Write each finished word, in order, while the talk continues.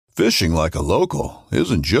Fishing like a local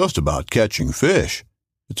isn't just about catching fish.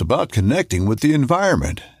 It's about connecting with the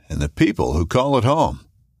environment and the people who call it home.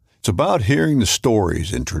 It's about hearing the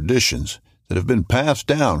stories and traditions that have been passed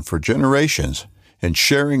down for generations and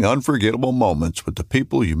sharing unforgettable moments with the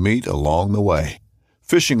people you meet along the way.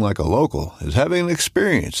 Fishing like a local is having an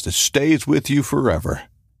experience that stays with you forever.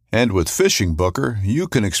 And with Fishing Booker, you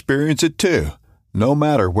can experience it too, no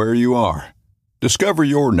matter where you are. Discover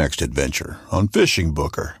your next adventure on Fishing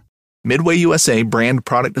Booker. Midway USA brand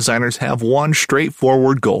product designers have one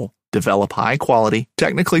straightforward goal: develop high-quality,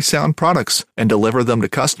 technically sound products and deliver them to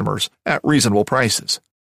customers at reasonable prices.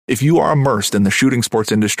 If you are immersed in the shooting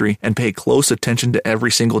sports industry and pay close attention to every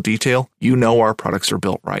single detail, you know our products are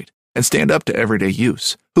built right and stand up to everyday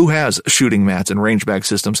use. Who has shooting mats and range bag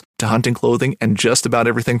systems to hunting clothing and just about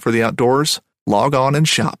everything for the outdoors? Log on and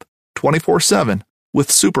shop 24/7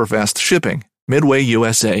 with super fast shipping.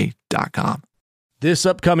 MidwayUSA.com. This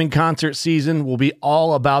upcoming concert season will be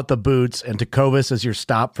all about the boots, and Tecovas is your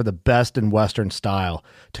stop for the best in Western style.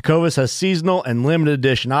 Tecovas has seasonal and limited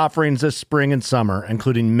edition offerings this spring and summer,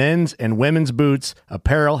 including men's and women's boots,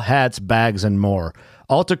 apparel, hats, bags, and more.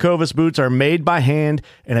 All Tecovas boots are made by hand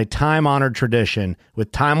in a time-honored tradition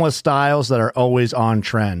with timeless styles that are always on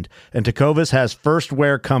trend. And Tecovas has first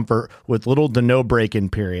wear comfort with little to no break-in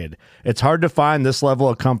period. It's hard to find this level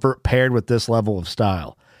of comfort paired with this level of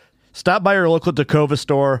style. Stop by your local Tecovas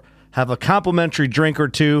store, have a complimentary drink or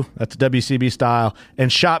two, that's WCB style,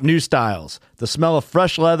 and shop new styles. The smell of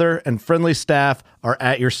fresh leather and friendly staff are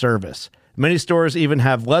at your service. Many stores even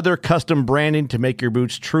have leather custom branding to make your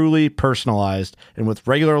boots truly personalized. And with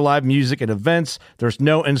regular live music and events, there's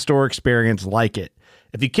no in-store experience like it.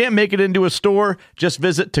 If you can't make it into a store, just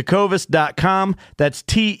visit Tecovas.com. That's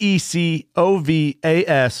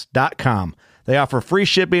TECOVAS.com. They offer free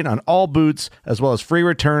shipping on all boots, as well as free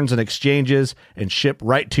returns and exchanges, and ship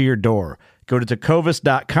right to your door. Go to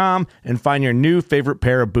Tecovas.com and find your new favorite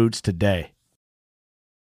pair of boots today.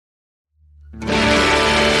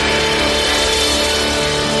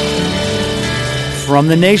 From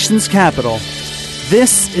the nation's capital,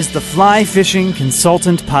 this is the Fly Fishing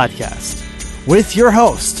Consultant Podcast with your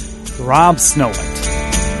host, Rob Snowhite.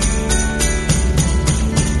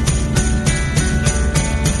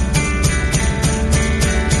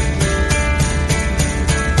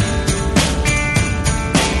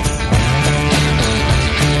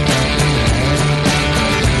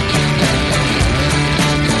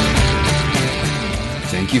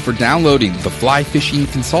 Thank you for downloading the Fly Fishing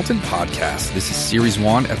Consultant Podcast. This is Series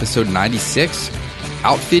 1, Episode 96,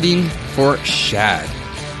 Outfitting for Shad.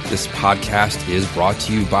 This podcast is brought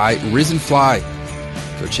to you by Risen Fly.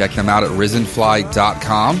 Go check them out at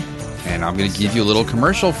risenfly.com. And I'm going to give you a little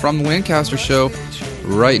commercial from the Lancaster Show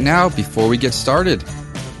right now before we get started.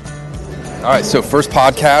 All right, so first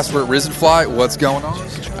podcast, we're at Risen Fly. What's going on?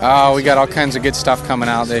 We got all kinds of good stuff coming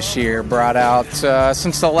out this year. Brought out,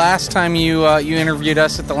 since the last time you interviewed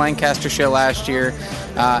us at the Lancaster Show last year,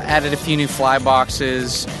 added a few new fly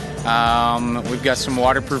boxes. We've got some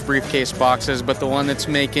waterproof briefcase boxes, but the one that's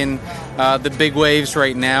making the big waves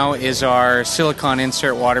right now is our silicone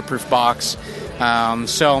insert waterproof box.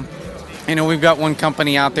 So, we've got one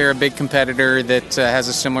company out there, a big competitor that has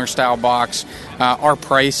a similar style box. Our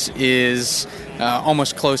price is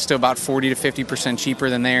almost close to about 40 to 50% cheaper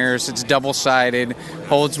than theirs. It's double-sided,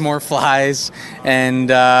 holds more flies, and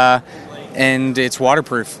it's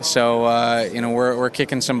waterproof. So we're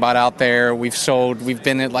kicking some butt out there. We've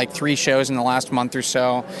been at like 3 shows in the last month or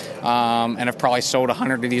so, and have probably sold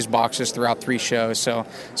 100 of these boxes throughout 3 shows. So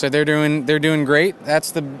they're doing great. That's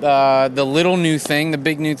the little new thing. The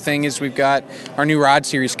big new thing is we've got our new rod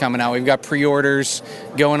series coming out. We've got pre-orders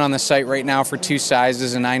going on the site right now for 2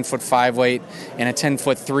 sizes, a 9-foot 5-weight and a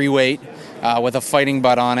 10-foot 3-weight with a fighting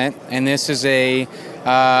butt on it. And this is a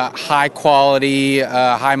high quality,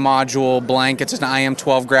 high module blank. It's an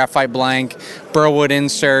IM12 graphite blank, Burlwood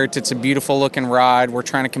insert. It's a beautiful looking rod. We're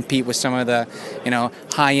trying to compete with some of the,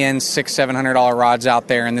 high end $600-700 rods out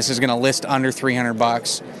there, and this is going to list under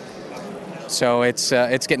 $300. So it's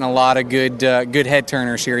getting a lot of good head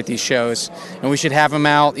turners here at these shows, and we should have them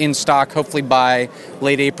out in stock hopefully by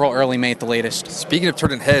late April, early May at the latest. Speaking of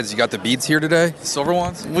turning heads, you got the beads here today, the silver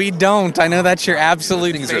ones? We don't. I know that's your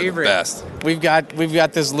absolute favorite. Are the best. We've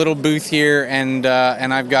got this little booth here, and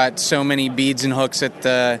I've got so many beads and hooks at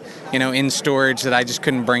the in storage that I just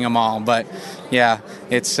couldn't bring them all. But yeah,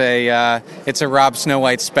 it's a Rob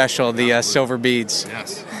Snowhite special, the silver beads.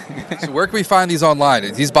 Yes. So where can we find these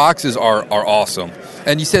online? These boxes are awesome.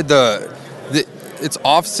 And you said it's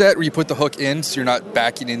offset where you put the hook in, so you're not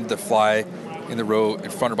backing into the fly in the row in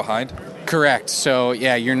front or behind? Correct. So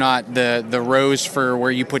yeah, you're not the rows for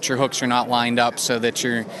where you put your hooks are not lined up so that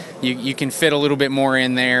you can fit a little bit more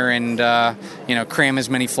in there and cram as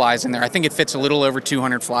many flies in there. I think it fits a little over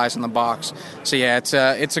 200 flies in the box. So yeah,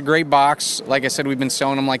 it's a great box. Like I said, we've been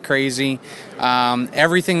selling them like crazy.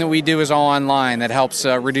 Everything that we do is all online. That helps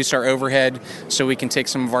reduce our overhead, so we can take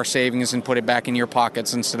some of our savings and put it back in your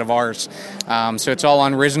pockets instead of ours. So it's all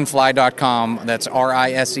on risenfly.com. That's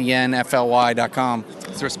RISENFLY.com.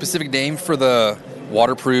 Is there a specific name for the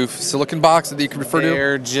waterproof silicone box that you can refer to?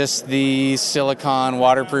 They're just the silicone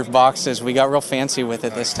waterproof boxes. We got real fancy with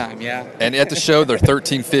it this time, yeah. And at the show, they're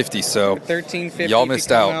 $13.50, so $13.50. y'all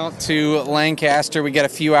missed out. Out to Lancaster. We got a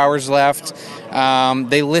few hours left.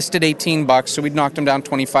 They listed $18, so we knocked them down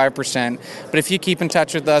 25%. But if you keep in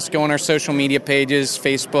touch with us, go on our social media pages,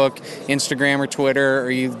 Facebook, Instagram, or Twitter,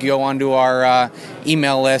 or you go onto our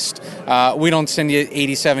email list. We don't send you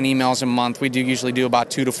 87 emails a month. We usually do about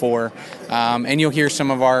 2 to 4. And you'll hear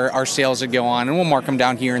some of our sales that go on, and we'll mark them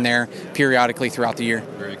down here and there periodically throughout the year.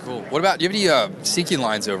 Very cool. What about, do you have any sinking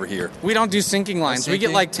lines over here? We don't do sinking lines. We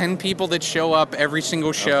get like 10 people that show up every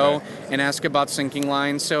single show and ask about sinking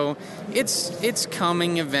lines. So it's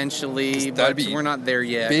coming eventually, but we're not there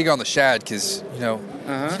yet. Big on the shad because, you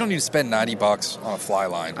don't need to spend $90 on a fly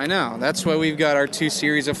line. I know. That's why we've got our 2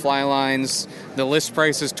 series of fly lines. The list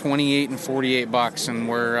price is $28 and $48, and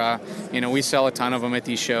we're we sell a ton of them at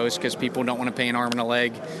these shows because people don't want to pay an arm and a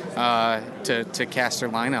leg to cast their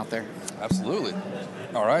line out there. Absolutely.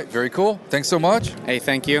 All right. Very cool. Thanks so much. Hey,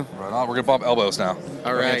 thank you. Right on. We're going to bump elbows now.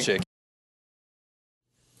 All right. Handshake.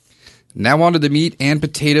 Now on to the meat and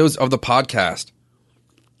potatoes of the podcast.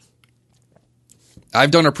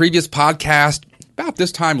 I've done a previous podcast about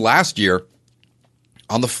this time last year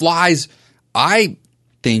on the flies I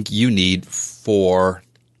think you need for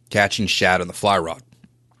catching shad on the fly rod.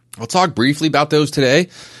 I'll talk briefly about those today,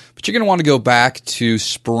 but you're going to want to go back to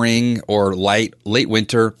spring or late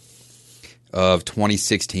winter of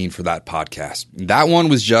 2016 for that podcast. That one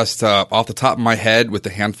was just off the top of my head with a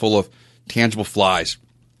handful of tangible flies.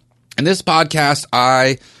 In this podcast,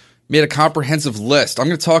 I made a comprehensive list. I'm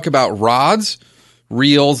going to talk about rods,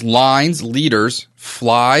 reels, lines, leaders,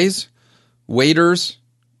 flies, waders,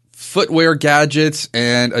 footwear gadgets,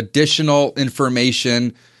 and additional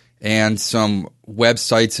information and some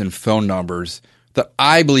websites and phone numbers that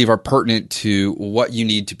I believe are pertinent to what you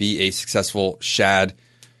need to be a successful shad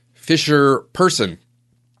fisher person.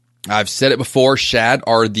 I've said it before, shad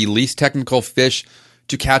are the least technical fish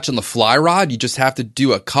to catch on the fly rod. You just have to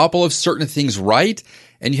do a couple of certain things right,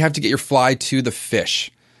 and you have to get your fly to the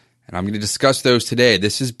fish. And I'm going to discuss those today.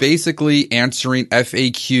 This is basically answering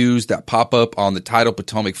FAQs that pop up on the Tidal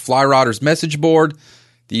Potomac Fly Rodders message board.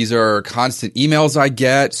 These are constant emails I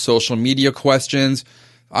get, social media questions.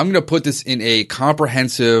 I'm going to put this in a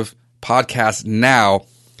comprehensive podcast now,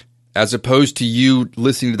 as opposed to you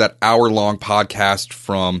listening to that hour-long podcast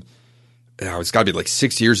from, it's got to be like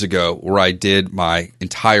 6 years ago, where I did my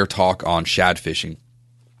entire talk on shad fishing.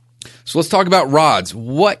 So let's talk about rods.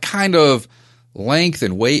 What kind of length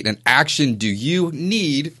and weight and action do you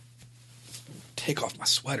need? Take off my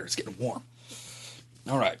sweater. It's getting warm.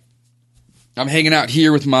 All right. I'm hanging out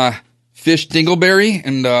here with my fish Dingleberry,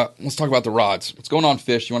 and let's talk about the rods. What's going on,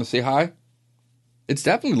 fish? You want to say hi? It's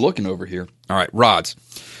definitely looking over here. All right, rods.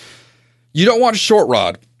 You don't want a short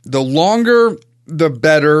rod. The longer, the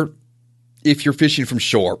better if you're fishing from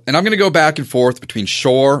shore. And I'm going to go back and forth between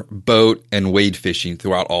shore, boat, and wade fishing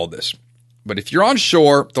throughout all this. But if you're on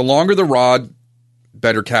shore, the longer the rod,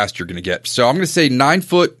 better cast you're going to get. So I'm going to say 9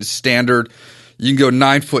 foot is standard. You can go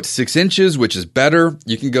 9 foot 6 inches, which is better.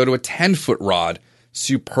 You can go to a 10-foot rod.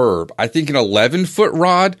 Superb. I think an 11-foot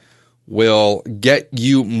rod will get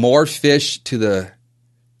you more fish to the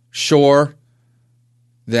shore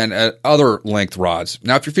than other length rods.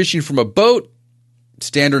 Now, if you're fishing from a boat,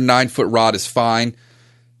 standard 9-foot rod is fine.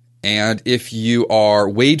 And if you are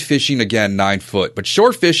wade fishing, again, 9 foot. But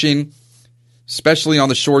shore fishing, especially on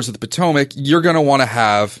the shores of the Potomac, you're going to want to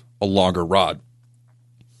have a longer rod.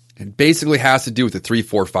 It basically has to do with the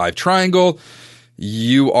 3-4-5 triangle.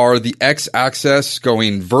 You are the x-axis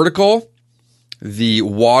going vertical. The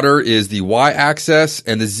water is the y-axis,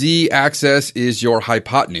 and the z-axis is your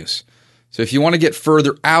hypotenuse. So if you want to get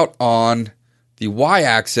further out on the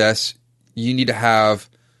y-axis, you need to have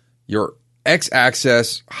your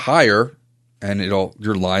x-axis higher, and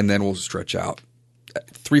your line then will stretch out.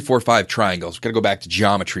 3-4-5 triangles. We've got to go back to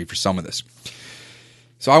geometry for some of this.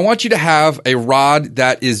 So I want you to have a rod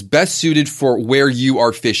that is best suited for where you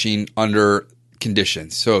are fishing under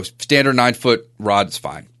conditions. So standard 9-foot rod is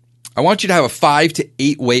fine. I want you to have a 5 to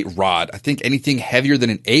 8 weight rod. I think anything heavier than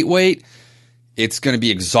an 8 weight It's going to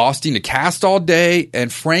be exhausting to cast all day.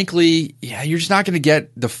 And frankly, you're just not going to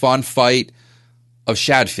get the fun fight of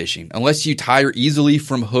shad fishing unless you tire easily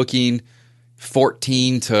from hooking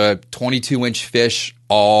 14 to 22 inch fish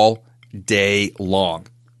all day long.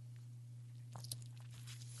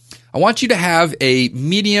 I want you to have a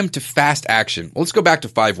medium to fast action. Well, let's go back to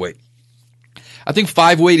 5-weight. I think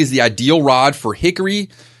 5-weight is the ideal rod for hickory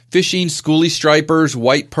fishing, schoolie stripers,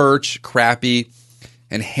 white perch, crappie,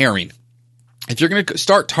 and herring. If you're going to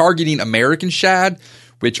start targeting American shad,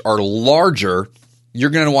 which are larger, you're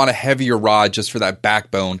going to want a heavier rod just for that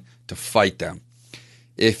backbone to fight them.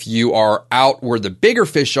 If you are out where the bigger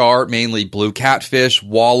fish are, mainly blue catfish,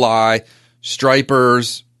 walleye,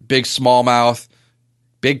 stripers, big smallmouth,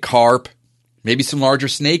 big carp, maybe some larger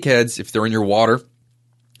snakeheads if they're in your water,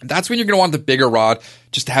 that's when you're going to want the bigger rod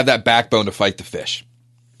just to have that backbone to fight the fish.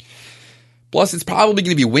 Plus, it's probably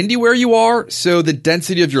going to be windy where you are, so the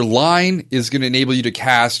density of your line is going to enable you to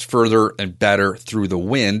cast further and better through the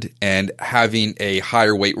wind, and having a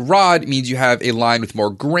higher weight rod means you have a line with more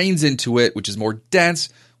grains into it, which is more dense,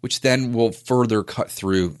 which then will further cut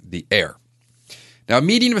through the air. Now,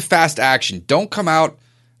 medium to fast action. Don't come out,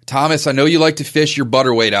 Thomas, I know you like to fish your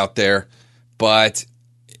butterweight out there, but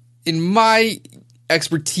in my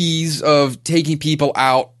expertise of taking people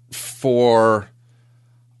out for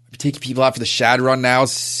the shad run now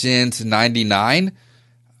since 99,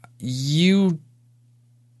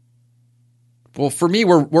 for me,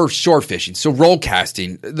 we're short fishing. So roll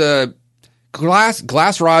casting, the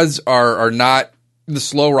glass rods are not, the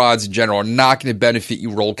slow rods in general are not going to benefit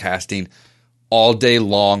you roll casting all day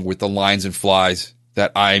long with the lines and flies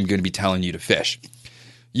that I'm going to be telling you to fish.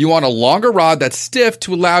 You want a longer rod that's stiff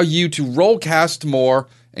to allow you to roll cast more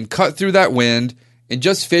and cut through that wind and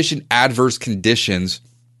just fish in adverse conditions.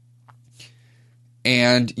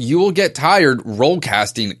 And you will get tired roll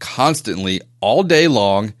casting constantly all day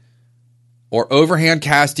long, or overhand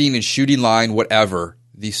casting and shooting line, whatever.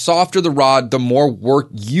 The softer the rod, the more work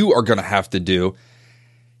you are going to have to do.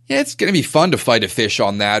 Yeah, it's going to be fun to fight a fish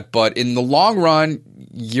on that, but in the long run,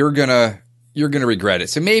 you're going to regret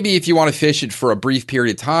it. So maybe if you want to fish it for a brief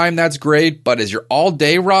period of time, that's great, but as your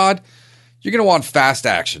all-day rod, you're going to want fast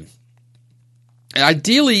action. And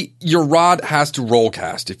ideally, your rod has to roll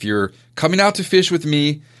cast. If you're coming out to fish with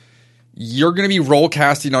me, you're going to be roll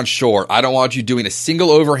casting on shore. I don't want you doing a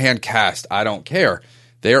single overhand cast. I don't care.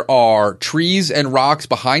 There are trees and rocks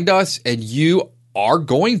behind us, and you are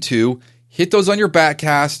going to hit those on your back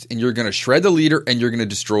cast, and you're going to shred the leader, and you're going to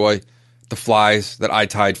destroy the flies that I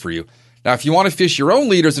tied for you. Now, if you want to fish your own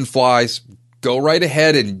leaders and flies, go right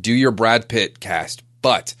ahead and do your Brad Pitt cast.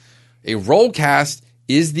 But a roll cast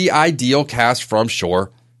is the ideal cast from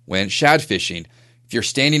shore when shad fishing. If you're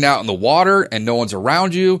standing out in the water and no one's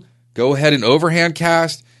around you, go ahead and overhand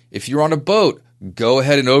cast. If you're on a boat, go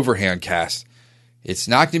ahead and overhand cast. It's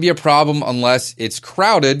not going to be a problem unless it's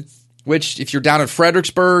crowded, which if you're down in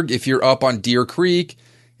Fredericksburg, if you're up on Deer Creek,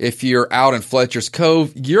 if you're out in Fletcher's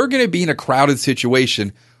Cove, you're going to be in a crowded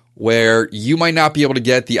situation where you might not be able to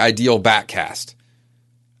get the ideal back cast.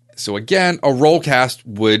 So again, a roll cast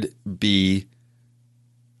would be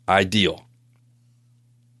ideal.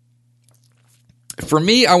 For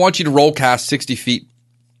me, I want you to roll cast 60 feet.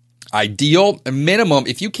 Ideal, a minimum.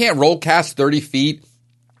 If you can't roll cast 30 feet,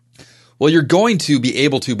 well, you're going to be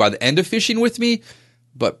able to by the end of fishing with me,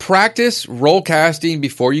 but practice roll casting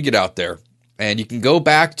before you get out there. And you can go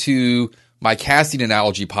back to my casting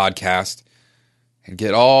analogy podcast and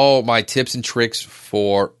get all my tips and tricks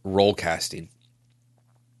for roll casting.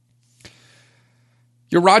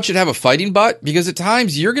 Your rod should have a fighting butt, because at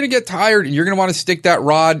times you're going to get tired and you're going to want to stick that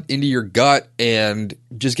rod into your gut and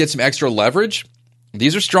just get some extra leverage.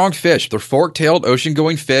 These are strong fish. They're fork-tailed,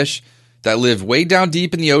 ocean-going fish that live way down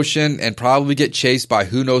deep in the ocean and probably get chased by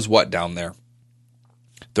who knows what down there.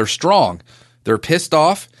 They're strong. They're pissed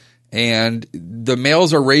off, and the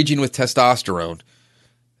males are raging with testosterone.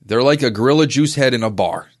 They're like a gorilla juice head in a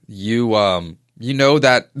bar. You know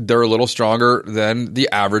that they're a little stronger than the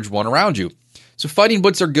average one around you. So fighting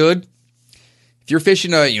butts are good. If you're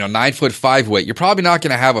fishing a 9-foot 5-weight, you're probably not going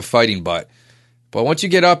to have a fighting butt. But once you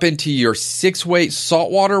get up into your 6-weight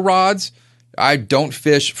saltwater rods, I don't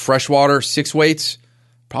fish freshwater 6-weights.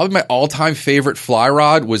 Probably my all-time favorite fly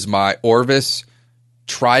rod was my Orvis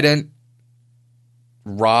Trident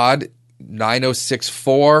rod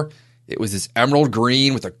 9064. It was this emerald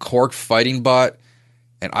green with a cork fighting butt.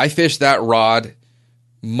 And I fished that rod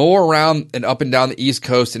more around and up and down the East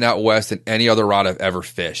Coast and out west than any other rod I've ever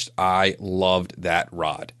fished. I loved that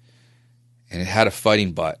rod. And it had a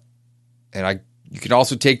fighting butt. And you can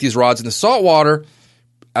also take these rods in the saltwater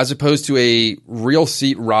as opposed to a reel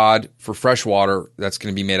seat rod for freshwater that's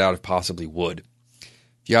going to be made out of possibly wood.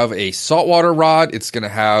 If you have a saltwater rod, it's going to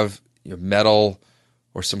have metal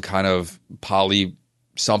or some kind of poly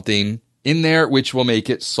something in there, which will make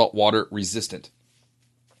it saltwater resistant.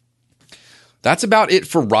 That's about it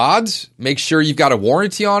for rods. Make sure you've got a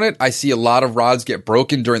warranty on it. I see a lot of rods get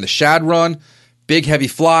broken during the shad run. Big heavy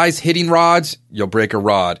flies hitting rods, you'll break a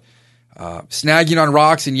rod. Snagging on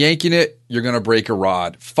rocks and yanking it, you're going to break a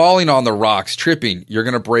rod. Falling on the rocks, tripping, you're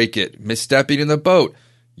going to break it. Misstepping in the boat,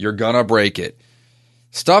 you're going to break it.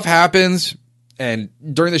 Stuff happens, and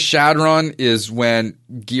during the shad run is when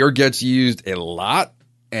gear gets used a lot,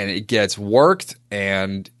 and it gets worked,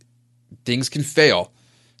 and things can fail.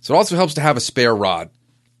 So it also helps to have a spare rod.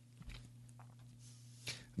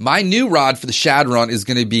 My new rod for the shad run is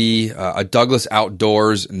going to be a Douglas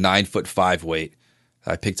Outdoors 9'5" weight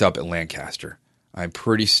I picked up at Lancaster. I'm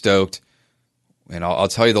pretty stoked, and I'll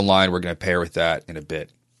tell you the line we're going to pair with that in a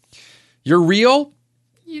bit. Your reel,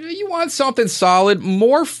 you want something solid,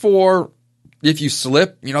 more for if you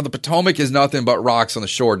slip. The Potomac is nothing but rocks on the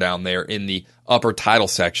shore down there in the upper tidal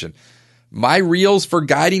section. My reels for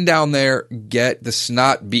guiding down there get the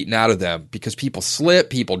snot beaten out of them because people slip,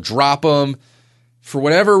 people drop them. For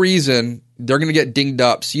whatever reason, they're going to get dinged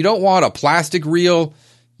up. So you don't want a plastic reel.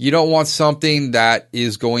 You don't want something that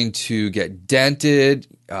is going to get dented.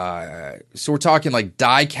 So we're talking like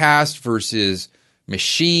die cast versus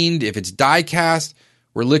machined. If it's die cast,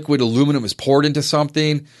 where liquid aluminum is poured into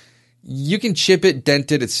something, you can chip it,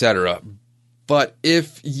 dent it, etc. But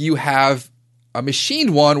if you have a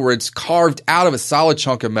machined one where it's carved out of a solid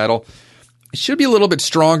chunk of metal, it should be a little bit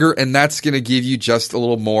stronger, and that's going to give you just a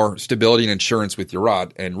little more stability and insurance with your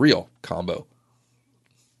rod and reel combo.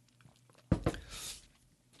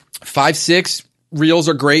 5.6 reels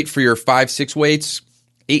are great for your 5.6 weights.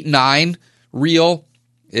 8.9 reel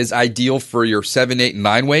is ideal for your 7, 8, and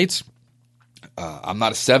 9 weights. I'm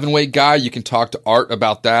not a 7-weight guy. You can talk to Art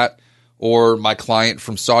about that, or my client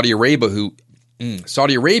from Saudi Arabia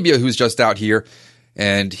who's just out here,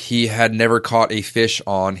 and he had never caught a fish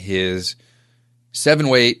on his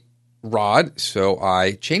 7-weight rod, so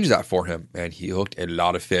I changed that for him, and he hooked a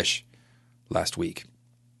lot of fish last week.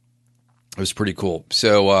 It was pretty cool.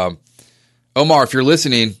 So, Omar, if you're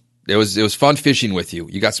listening, it was fun fishing with you.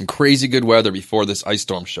 You got some crazy good weather before this ice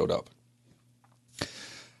storm showed up.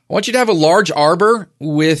 I want you to have a large arbor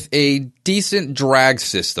with a decent drag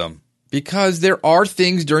system, because there are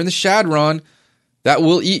things during the shad run that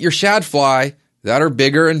will eat your shad fly that are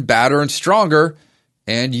bigger and badder and stronger,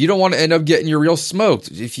 and you don't want to end up getting your reel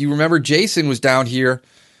smoked. If you remember, Jason was down here.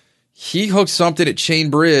 He hooked something at Chain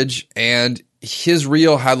Bridge, and his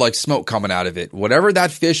reel had like smoke coming out of it. Whatever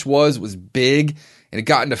that fish was big, and it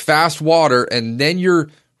got into fast water, and then your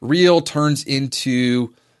reel turns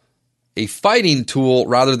into a fighting tool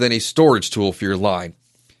rather than a storage tool for your line.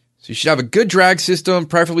 So you should have a good drag system,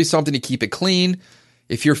 preferably something to keep it clean.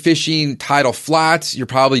 If you're fishing tidal flats, you're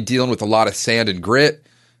probably dealing with a lot of sand and grit.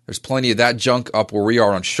 There's plenty of that junk up where we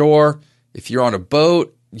are on shore. If you're on a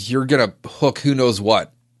boat, you're going to hook who knows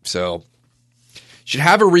what. So you should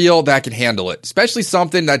have a reel that can handle it, especially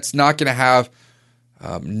something that's not going to have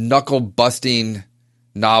knuckle-busting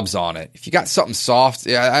knobs on it. If you got something soft,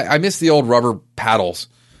 I miss the old rubber paddles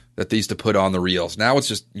that they used to put on the reels. Now it's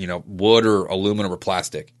just, wood or aluminum or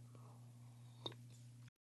plastic.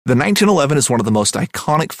 The 1911 is one of the most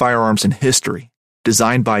iconic firearms in history.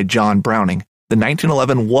 Designed by John Browning, the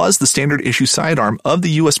 1911 was the standard issue sidearm of the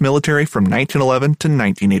U.S. military from 1911 to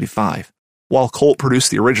 1985. While Colt produced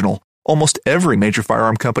the original, almost every major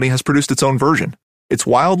firearm company has produced its own version. It's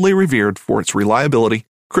wildly revered for its reliability,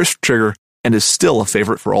 crisp trigger, and is still a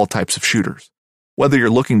favorite for all types of shooters. Whether you're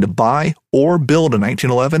looking to buy or build a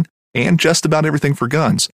 1911 and just about everything for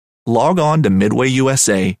guns, log on to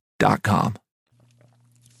MidwayUSA.com.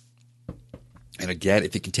 And again,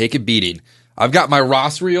 if it can take a beating, I've got my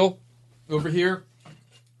Ross reel over here.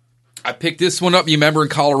 I picked this one up, you remember, in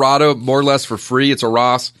Colorado, more or less for free. It's a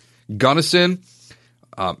Ross Gunnison.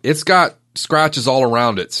 It's got scratches all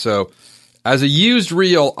around it. So as a used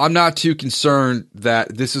reel, I'm not too concerned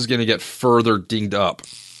that this is going to get further dinged up.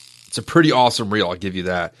 It's a pretty awesome reel, I'll give you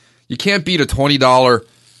that. You can't beat a $20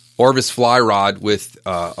 Orvis fly rod with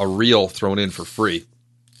a reel thrown in for free.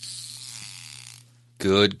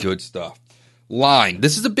 Good stuff. Line.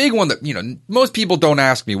 This is a big one that, most people don't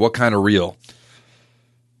ask me what kind of reel.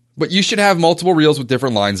 But you should have multiple reels with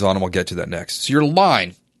different lines on them. I'll get to that next. So your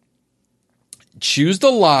line. Choose the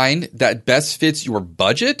line that best fits your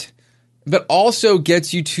budget, but also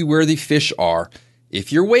gets you to where the fish are.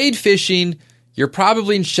 If you're wade fishing, you're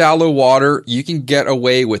probably in shallow water. You can get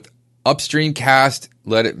away with upstream cast,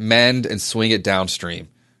 let it mend, and swing it downstream.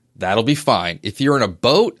 That'll be fine. If you're in a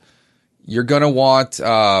boat, you're going to want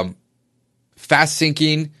fast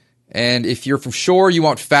sinking. And if you're from shore, you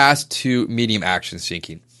want fast to medium action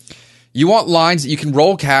sinking. You want lines that you can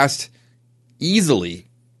roll cast easily.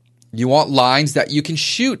 You want lines that you can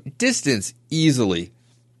shoot distance easily.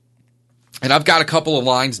 And I've got a couple of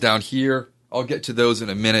lines down here. I'll get to those in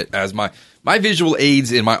a minute, as my visual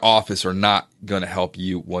aids in my office are not going to help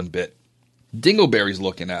you one bit. Dingleberry's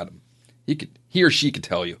looking at him. He or she could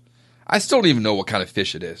tell you. I still don't even know what kind of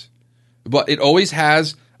fish it is. But it always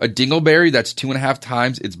has a dingleberry that's 2.5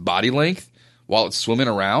 times its body length while it's swimming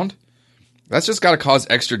around. That's just got to cause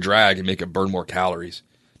extra drag and make it burn more calories.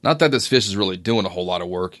 Not that this fish is really doing a whole lot of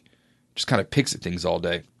work. Just kind of picks at things all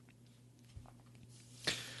day.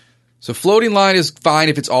 So floating line is fine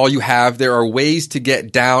if it's all you have. There are ways to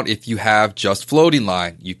get down if you have just floating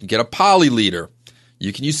line. You can get a poly leader.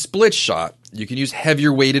 You can use split shot. You can use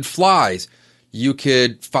heavier weighted flies. You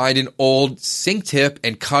could find an old sink tip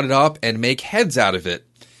and cut it up and make heads out of it.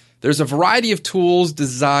 There's a variety of tools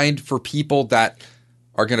designed for people that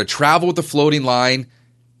are going to travel with the floating line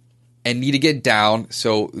and need to get down.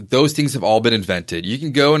 So those things have all been invented. You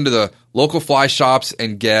can go into the local fly shops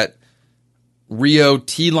and get Rio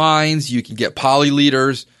T-lines. You can get poly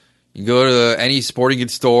leaders. You can go to any sporting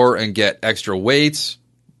goods store and get extra weights.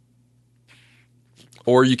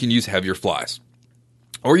 Or you can use heavier flies.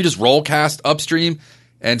 Or you just roll cast upstream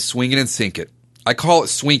and swing it and sink it. I call it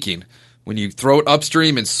swinking. When you throw it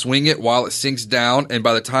upstream and swing it while it sinks down, and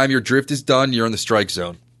by the time your drift is done, you're in the strike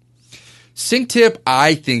zone. Sink tip,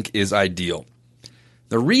 I think, is ideal.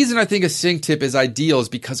 The reason I think a sink tip is ideal is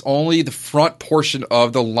because only the front portion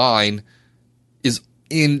of the line is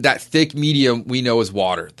in that thick medium we know as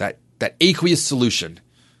water, that aqueous solution.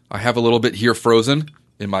 I have a little bit here frozen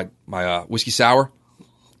in my whiskey sour.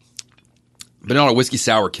 Been on a whiskey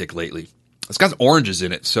sour kick lately. It's got oranges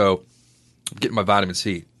in it, so I'm getting my vitamin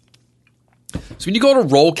C. So when you go to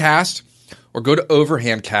roll cast or go to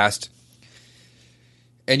overhand cast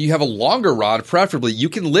and you have a longer rod, preferably, you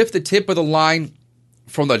can lift the tip of the line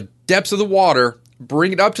from the depths of the water,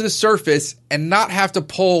 bring it up to the surface, and not have to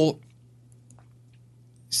pull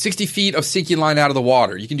 60 feet of sinking line out of the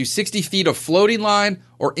water. You can do 60 feet of floating line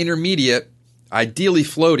or intermediate, ideally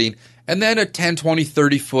floating, and then a 10, 20,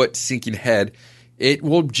 30-foot sinking head. It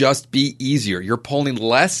will just be easier. You're pulling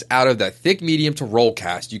less out of that thick medium to roll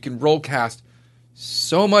cast. You can roll cast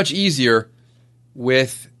so much easier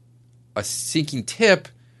with a sinking tip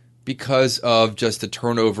because of just the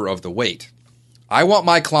turnover of the weight. I want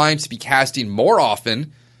my clients to be casting more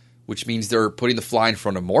often, which means they're putting the fly in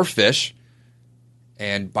front of more fish.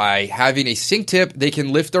 And by having a sink tip, they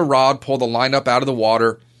can lift their rod, pull the line up out of the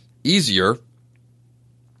water easier,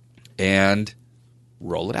 and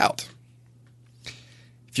roll it out.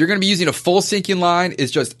 If you're going to be using a full sinking line,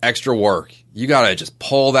 it's just extra work. You got to just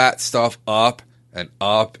pull that stuff up,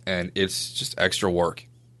 and it's just extra work.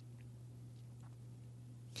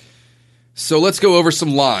 So let's go over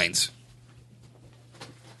some lines.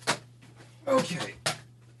 Okay.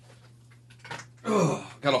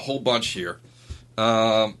 Got a whole bunch here.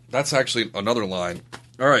 That's actually another line.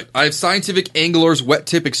 All right. I have Scientific Angler's Wet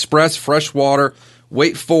Tip Express Freshwater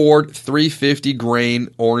Weight Forward 350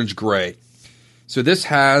 grain orange gray. So this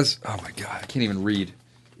has, oh my God, I can't even read.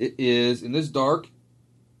 It is in this dark.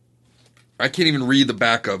 I can't even read the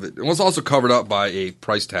back of it. It was also covered up by a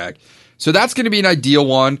price tag. So that's going to be an ideal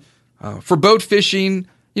one. For boat fishing,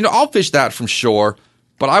 I'll fish that from shore,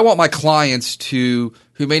 but I want my clients who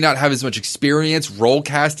may not have as much experience roll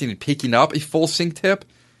casting and picking up a full sink tip.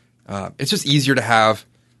 It's just easier to have,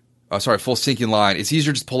 full sinking line. It's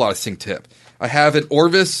easier to just pull out a sink tip. I have an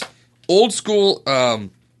Orvis old school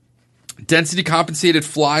density compensated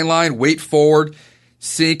fly line, weight forward,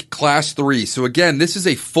 sink class 3. So again, this is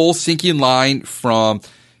a full sinking line from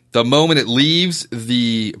the moment it leaves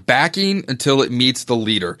the backing until it meets the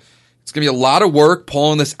leader. It's going to be a lot of work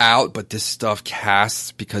pulling this out, but this stuff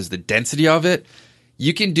casts because the density of it.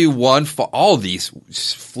 You can do one for all of these,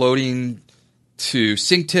 floating to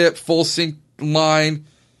sink tip, full sink line.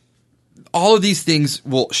 All of these things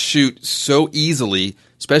will shoot so easily,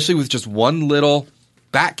 especially with just one little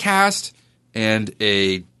back cast and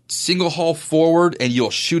a single haul forward, and you'll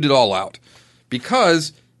shoot it all out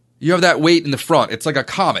because you have that weight in the front. It's like a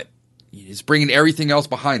comet. It's bringing everything else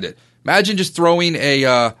behind it. Imagine just throwing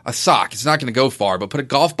a sock. It's not going to go far, but put a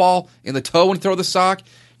golf ball in the toe and throw the sock.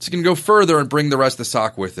 It's going to go further and bring the rest of the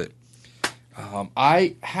sock with it.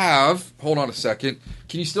 I have, hold on a second.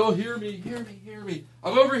 Can you still hear me? Hear me.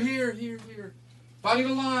 I'm over here. Finding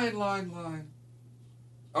a line.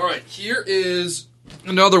 All right, here is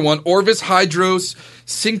Another one, Orvis Hydros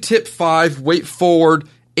Sink Tip 5 Weight Forward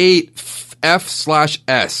 8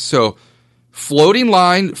 F/S. So floating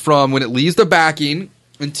line from when it leaves the backing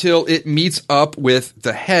until it meets up with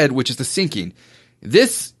the head, which is the sinking.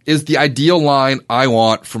 This is the ideal line I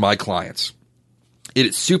want for my clients. It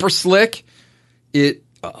is super slick. It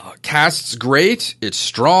casts great. It's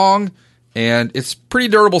strong, and it's pretty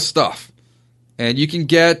durable stuff. And you can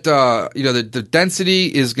get, the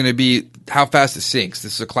density is going to be how fast it sinks.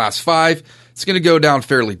 This is a class 5. It's going to go down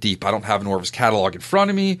fairly deep. I don't have an Orvis catalog in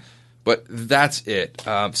front of me, but that's it.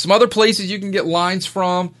 Some other places you can get lines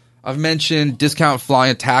from. I've mentioned Discount Fly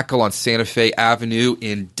and Tackle on Santa Fe Avenue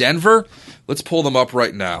in Denver. Let's pull them up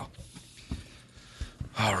right now.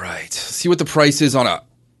 All right. See what the price is on a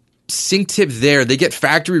sink tip there. They get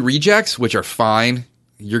factory rejects, which are fine.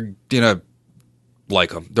 You're going to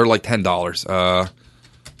like them. They're like $10.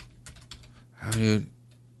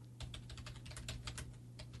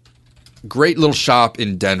 Great little shop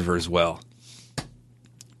in Denver as well.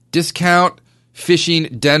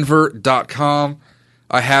 DiscountFishingDenver.com.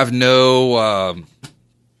 I have no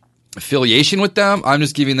affiliation with them. I'm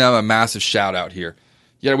just giving them a massive shout out here.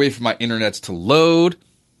 You gotta wait for my internets to load.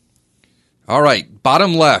 All right,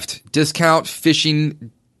 bottom left,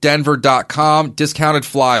 DiscountFishingDenver.com, discounted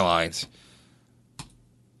fly lines.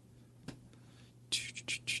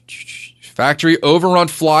 Factory overrun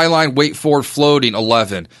fly line, weight forward floating,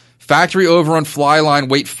 11. Factory overrun fly line,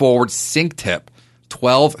 weight forward sink tip,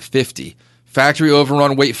 $12.50. Factory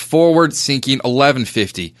overrun weight forward sinking,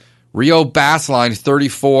 $11.50. Rio Bass Line,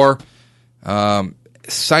 $34.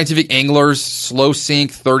 Scientific Anglers slow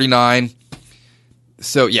sink, $39.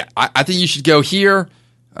 So yeah, I think you should go here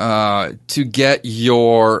to get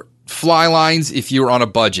your fly lines if you're on a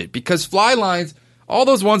budget, because fly lines, all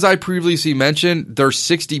those ones I previously mentioned, they're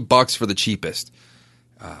 $60 for the cheapest.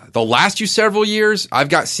 The last several years, I've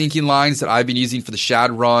got sinking lines that I've been using for the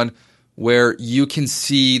shad run where you can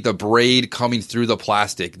see the braid coming through the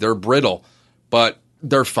plastic. They're brittle, but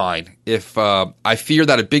they're fine. If I fear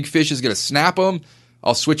that a big fish is going to snap them,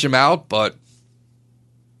 I'll switch them out, but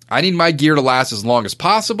I need my gear to last as long as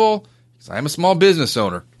possible because I am a small business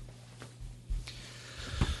owner.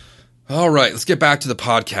 All right, let's get back to the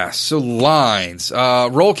podcast. So lines,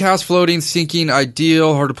 roll cast, floating, sinking,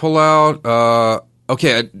 ideal, hard to pull out.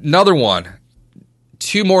 Okay, another one.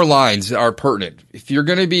 2 more lines are pertinent. If you're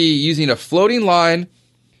going to be using a floating line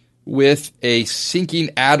with a sinking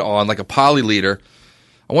add-on like a poly leader,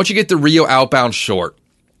 I want you to get the Rio Outbound Short.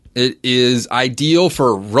 It is ideal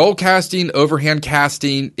for roll casting, overhand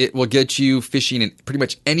casting. It will get you fishing in pretty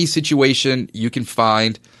much any situation you can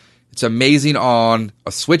find. It's amazing on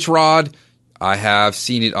a switch rod. I have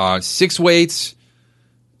seen it on 6 weights.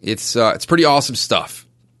 It's pretty awesome stuff.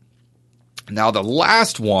 Now the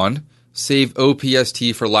last one, save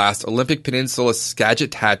OPST for last, Olympic Peninsula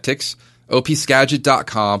Skagit Tactics,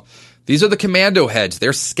 opskagit.com. These are the commando heads.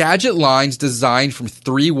 They're Skagit lines designed from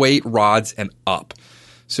 3-weight rods and up.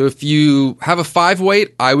 So if you have a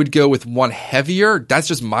 5-weight, I would go with one heavier. That's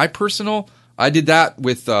just my personal. I did that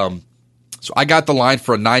with, so I got the line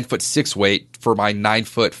for a 9-foot 6-weight for my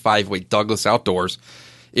 9-foot 5-weight Douglas Outdoors.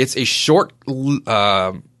 It's a short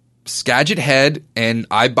Skagit head, and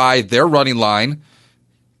I buy their running line.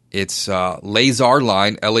 It's Lazar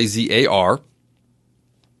line, Lazar.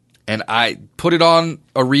 And I put it on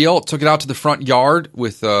a reel, took it out to the front yard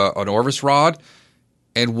with an Orvis rod.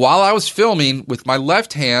 And while I was filming with my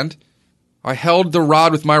left hand, I held the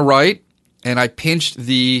rod with my right, and I pinched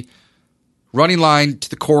the running line to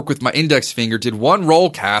the cork with my index finger, did one roll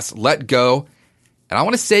cast, let go. And I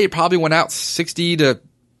want to say it probably went out 60 to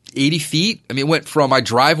 80 feet. I mean, it went from my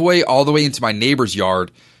driveway all the way into my neighbor's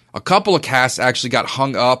yard. A couple of casts actually got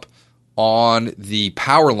hung up on the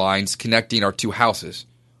power lines connecting our 2 houses.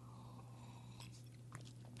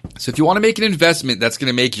 So if you want to make an investment that's going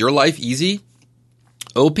to make your life easy,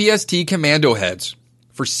 OPST commando heads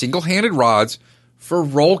for single-handed rods for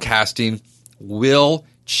roll casting will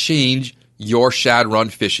change your shad run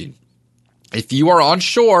fishing. If you are on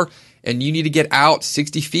shore and you need to get out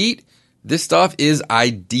 60 feet, this stuff is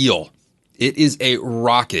ideal. It is a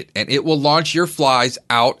rocket, and it will launch your flies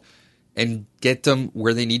out and get them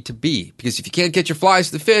where they need to be. Because if you can't get your flies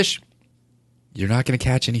to the fish, you're not going to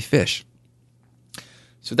catch any fish.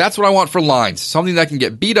 So that's what I want for lines. Something that can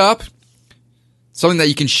get beat up, something that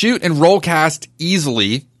you can shoot and roll cast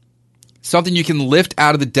easily, something you can lift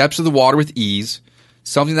out of the depths of the water with ease,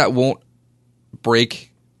 something that won't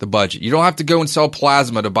break the budget. You don't have to go and sell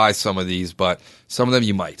plasma to buy some of these, but some of them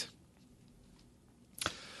you might.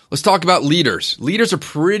 Let's talk about leaders. Leaders are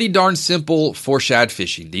pretty darn simple for shad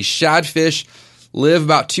fishing. These shad fish live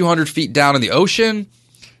about 200 feet down in the ocean.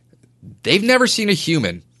 They've never seen a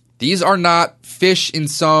human. These are not fish in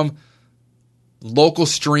some local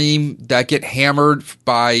stream that get hammered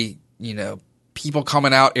by, people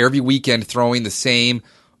coming out every weekend throwing the same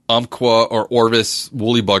Umpqua or Orvis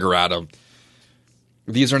woolly bugger at them.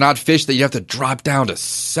 These are not fish that you have to drop down to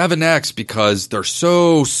 7x because they're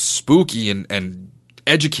so spooky and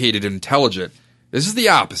educated and intelligent. This is the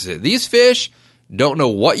opposite. These fish don't know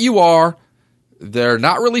what you are. They're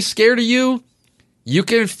not really scared of you. You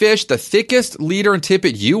can fish the thickest leader and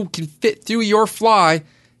tippet you can fit through your fly.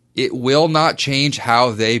 It will not change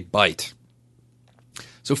how they bite.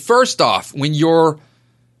 So first off, when your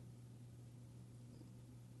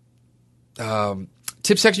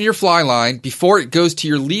tip section of your fly line, before it goes to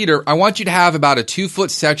your leader, I want you to have about a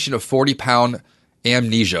 2-foot section of 40-pound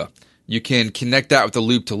amnesia. You can connect that with a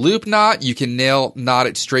loop-to-loop knot. You can nail knot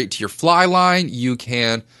it straight to your fly line. You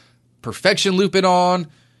can perfection loop it on.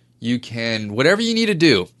 You can whatever you need to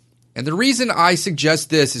do. And the reason I suggest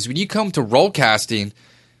this is when you come to roll casting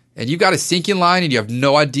and you've got a sinking line and you have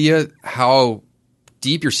no idea how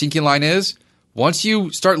deep your sinking line is, once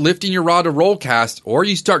you start lifting your rod to roll cast or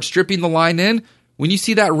you start stripping the line in, when you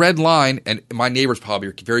see that red line, and my neighbors probably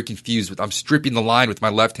are very confused with, I'm stripping the line with my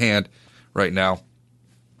left hand right now.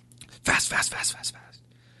 Fast.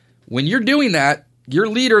 When you're doing that, your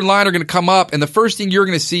leader and line are going to come up, and the first thing you're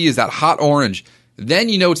going to see is that hot orange. Then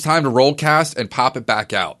you know it's time to roll cast and pop it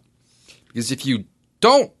back out. Because if you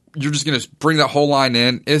don't, you're just going to bring that whole line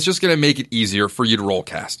in. It's just going to make it easier for you to roll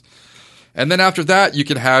cast. And then after that, you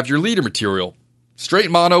can have your leader material.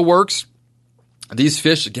 Straight mono works. These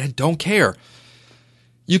fish, again, don't care.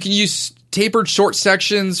 You can use tapered short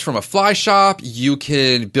sections from a fly shop. You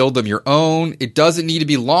can build them your own. It doesn't need to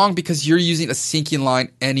be long because you're using a sinking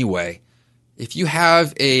line anyway. If you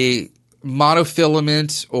have a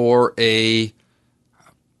monofilament or a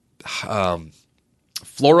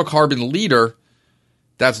fluorocarbon leader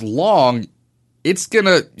that's long, it's going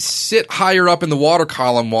to sit higher up in the water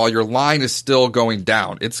column while your line is still going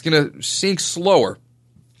down. It's going to sink slower.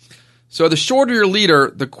 So the shorter your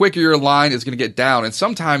leader, the quicker your line is going to get down. And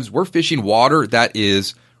sometimes we're fishing water that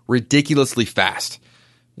is ridiculously fast.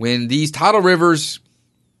 When these tidal rivers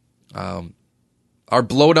are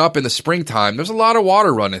blown up in the springtime, there's a lot of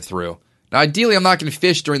water running through. Now, ideally, I'm not going to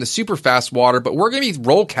fish during the super fast water, but we're going to be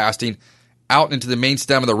roll casting out into the main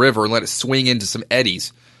stem of the river and let it swing into some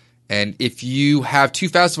eddies. And if you have too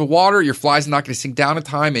fast of a water, your fly's not going to sink down in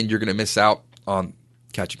time and you're going to miss out on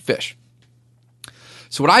catching fish.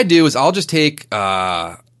 So what I do is I'll just take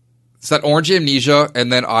that orange amnesia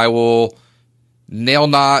and then I will nail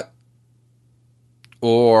knot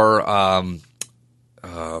or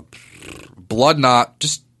blood knot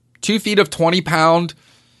just 2 feet of 20-pound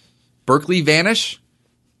Berkley Vanish,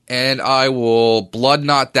 and I will blood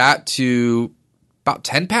knot that to about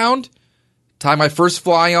 10 pound. Tie my first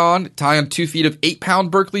fly on, tie on 2 feet of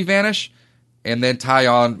 8-pound Berkley Vanish, and then tie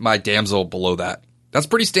on my damsel below that. That's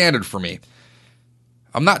pretty standard for me.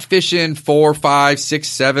 I'm not fishing 4, 5, 6,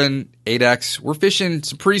 7, 8X. We're fishing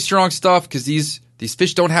some pretty strong stuff because these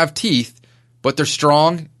fish don't have teeth, but they're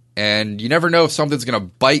strong, and you never know if something's going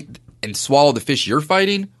to bite and swallow the fish you're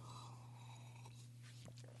fighting.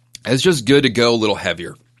 It's just good to go a little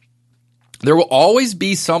heavier. There will always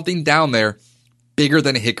be something down there bigger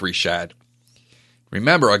than a hickory shad.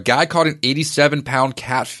 Remember, a guy caught an 87-pound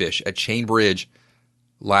catfish at Chain Bridge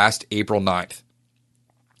last April 9th.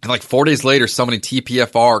 And like 4 days later, someone in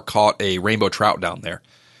TPFR caught a rainbow trout down there.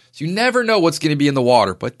 So you never know what's going to be in the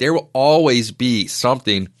water, but there will always be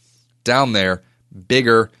something down there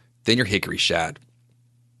bigger than your hickory shad.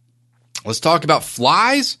 Let's talk about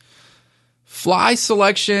flies. Fly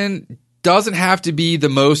selection doesn't have to be the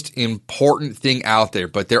most important thing out there,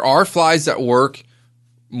 but there are flies that work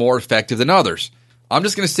more effective than others. I'm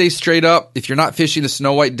just going to say straight up, if you're not fishing the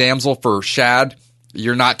snow white damsel for shad,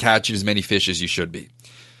 you're not catching as many fish as you should be.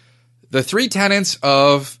 The 3 tenets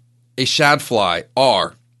of a shad fly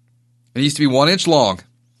are, it needs to be 1 inch long,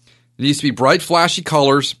 it needs to be bright, flashy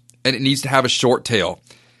colors, and it needs to have a short tail.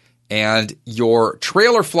 And your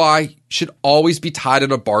trailer fly should always be tied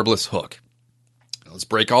on a barbless hook. Let's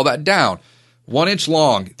break all that down. 1 inch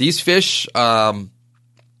long. These fish, they don't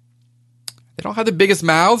have the biggest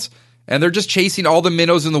mouths, and they're just chasing all the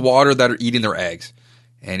minnows in the water that are eating their eggs.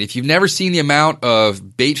 And if you've never seen the amount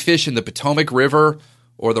of bait fish in the Potomac River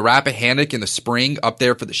or the Rappahannock in the spring up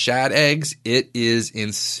there for the shad eggs, it is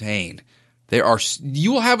insane.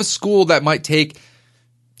 You will have a school that might take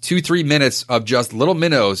 2-3 minutes of just little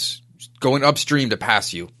minnows going upstream to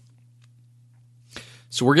pass you.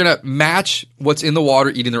 So we're going to match what's in the water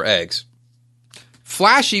eating their eggs.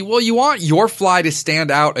 Flashy, well, you want your fly to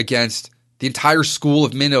stand out against the entire school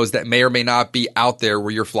of minnows that may or may not be out there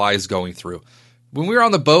where your fly is going through. When we were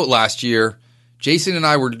on the boat last year, Jason and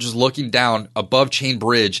I were just looking down above Chain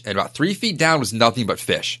Bridge, and about 3 feet down was nothing but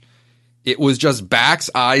fish. It was just backs,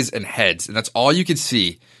 eyes, and heads, and that's all you could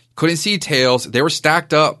see. Couldn't see tails. They were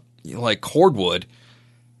stacked up like cordwood,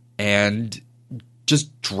 and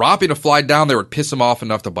just dropping a fly down there would piss them off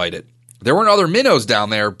enough to bite it. There weren't other minnows down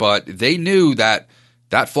there, but they knew that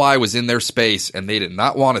that fly was in their space, and they did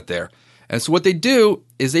not want it there. And so what they do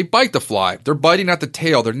is they bite the fly. They're biting at the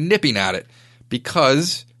tail. They're nipping at it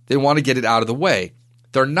because they want to get it out of the way.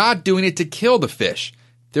 They're not doing it to kill the fish.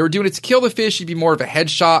 If they were doing it to kill the fish, it'd be more of a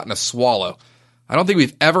headshot and a swallow. I don't think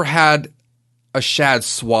we've ever had a shad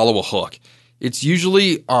swallow a hook. It's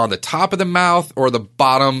usually on the top of the mouth or the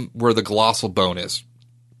bottom where the glossal bone is.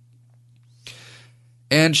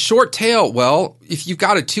 And short tail, well, if you've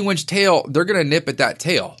got a 2-inch tail, they're going to nip at that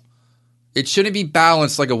tail. It shouldn't be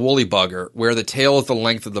balanced like a woolly bugger where the tail is the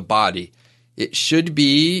length of the body. It should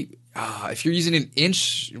be, if you're using an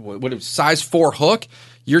inch, size 4 hook,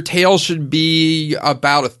 your tail should be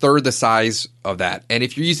about a third the size of that. And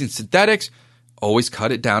if you're using synthetics, always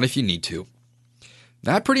cut it down if you need to.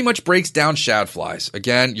 That pretty much breaks down shad flies.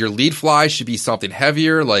 Again, your lead fly should be something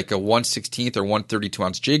heavier like a 1/16 or 1/32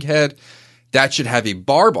 ounce jig head. That should have a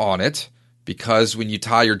barb on it because when you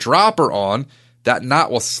tie your dropper on, that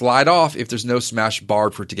knot will slide off if there's no smashed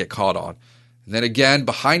barb for it to get caught on. And then again,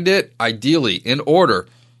 behind it, ideally, in order,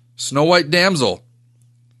 Snow White Damsel,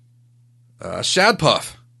 Shad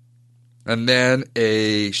Puff, and then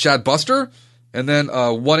a Shad Buster, and then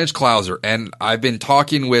a 1-inch Clouser. And I've been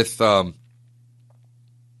talking with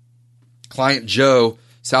client Joe,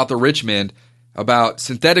 south of Richmond, about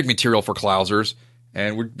synthetic material for Clousers,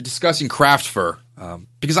 and we're discussing craft fur.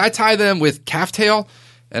 Because I tie them with calf tail,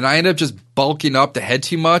 and I end up just bulking up the head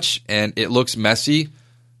too much, and it looks messy.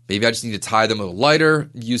 Maybe I just need to tie them a little lighter,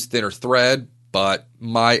 use thinner thread, but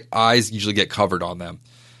my eyes usually get covered on them.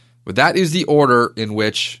 But that is the order in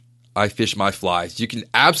which I fish my flies. You can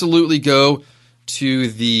absolutely go to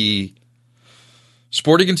the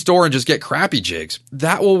sporting goods store and just get crappy jigs.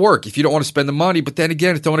 That will work if you don't want to spend the money. But then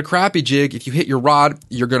again, throwing a crappy jig, if you hit your rod,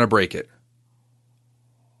 you're going to break it.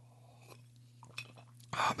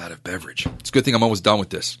 Oh, I'm out of beverage. It's a good thing I'm almost done with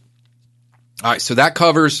this. All right, so that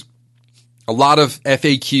covers a lot of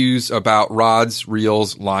FAQs about rods,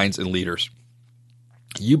 reels, lines, and leaders.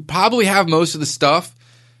 You probably have most of the stuff,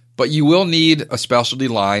 but you will need a specialty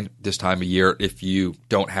line this time of year if you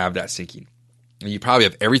don't have that sinking. And you probably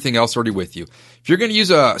have everything else already with you. If you're going to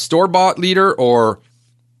use a store-bought leader or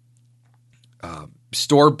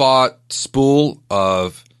store-bought spool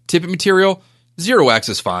of tippet material, 0X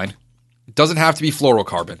is fine. It doesn't have to be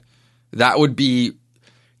fluorocarbon.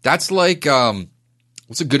 That's like,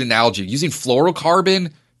 what's a good analogy? Using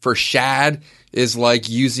fluorocarbon for shad is like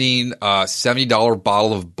using a $70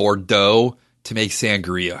 bottle of Bordeaux to make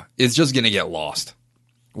sangria. It's just going to get lost.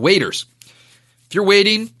 Waders. If you're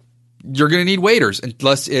wading, you're going to need waders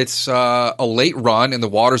unless it's a late run and the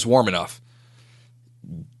water's warm enough.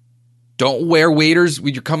 Don't wear waders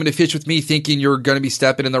when you're coming to fish with me thinking you're going to be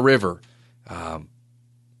stepping in the river.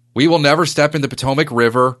 We will never step in the Potomac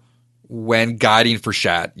River when guiding for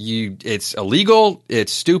shad. It's illegal,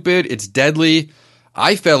 it's stupid, it's deadly.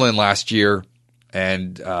 I fell in last year,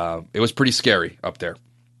 and it was pretty scary up there.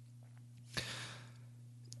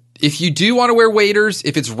 If you do want to wear waders,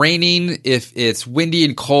 if it's raining, if it's windy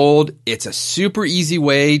and cold, it's a super easy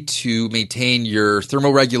way to maintain your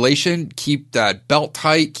thermoregulation, keep that belt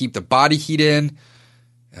tight, keep the body heat in.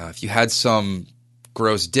 If you had some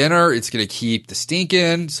gross dinner, it's going to keep the stink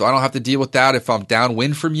in, so I don't have to deal with that if I'm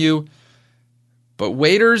downwind from you. But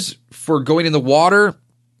waders for going in the water,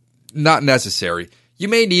 not necessary. You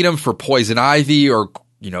may need them for poison ivy or,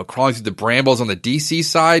 crawling through the brambles on the DC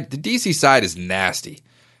side. The DC side is nasty.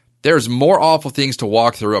 There's more awful things to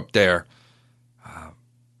walk through up there. I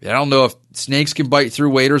don't know if snakes can bite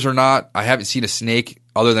through waders or not. I haven't seen a snake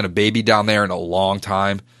other than a baby down there in a long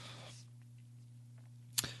time.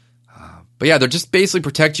 But yeah, they're just basically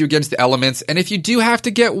protect you against the elements. And if you do have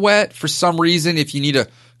to get wet for some reason, if you need to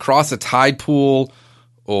cross a tide pool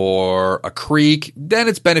or a creek, then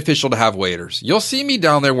it's beneficial to have waders. You'll see me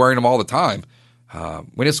down there wearing them all the time.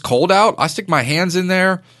 When it's cold out, I stick my hands in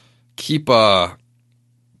there, keep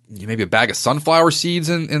maybe a bag of sunflower seeds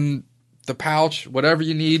in the pouch, whatever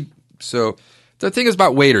you need. So the thing is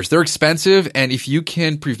about waders, they're expensive, and if you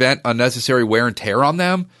can prevent unnecessary wear and tear on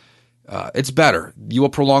them, it's better. You will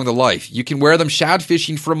prolong the life. You can wear them shad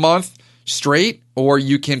fishing for a month straight, or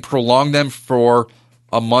you can prolong them for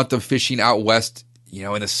a month of fishing out west,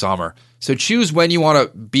 in the summer. So choose when you want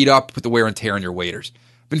to beat up with the wear and tear on your waders.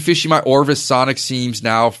 I've been fishing my Orvis Sonic seams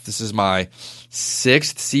now. This is my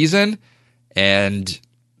 6th season, and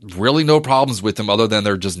really no problems with them other than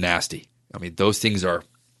they're just nasty. I mean, those things they're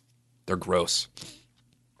gross.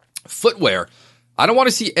 Footwear. I don't want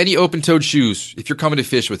to see any open-toed shoes if you're coming to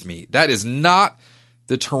fish with me. That is not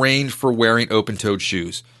the terrain for wearing open-toed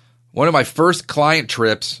shoes. One of my first client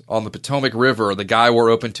trips on the Potomac River, the guy wore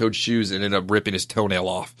open-toed shoes and ended up ripping his toenail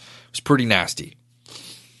off. It was pretty nasty.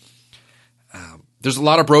 There's a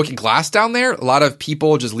lot of broken glass down there. A lot of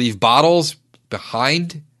people just leave bottles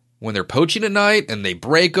behind when they're poaching at night and they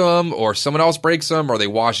break them, or someone else breaks them, or they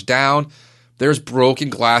wash down. There's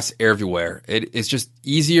broken glass everywhere. It's just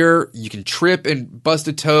easier. You can trip and bust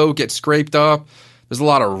a toe, get scraped up. There's a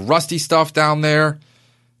lot of rusty stuff down there.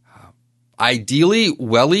 Ideally,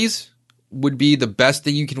 wellies would be the best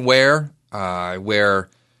thing you can wear. I wear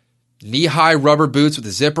knee-high rubber boots with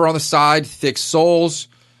a zipper on the side, thick soles.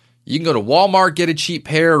 You can go to Walmart, get a cheap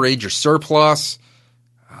pair, Ranger Surplus.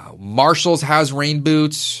 Marshalls has rain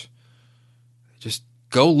boots. Just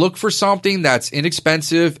go look for something that's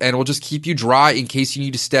inexpensive and will just keep you dry in case you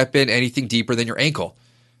need to step in anything deeper than your ankle.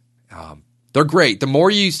 They're great. The more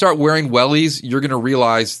you start wearing wellies, you're going to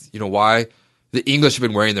realize, why the English have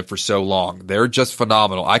been wearing them for so long. They're just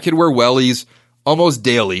phenomenal. I could wear wellies almost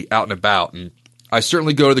daily out and about. And I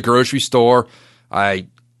certainly go to the grocery store.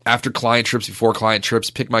 After client trips, before client trips,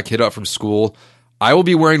 pick my kid up from school. I will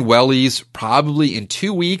be wearing wellies probably in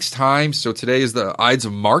 2 weeks' time. So today is the Ides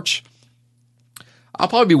of March. I'll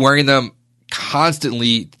probably be wearing them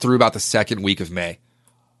constantly through about the 2nd week of May.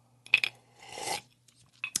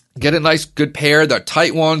 Get a nice, good pair. The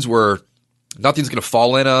tight ones where nothing's going to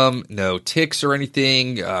fall in them. No ticks or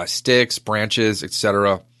anything, sticks, branches,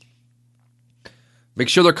 etc. Make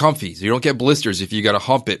sure they're comfy so you don't get blisters if you got to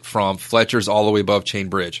hump it from Fletcher's all the way above Chain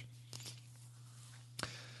Bridge.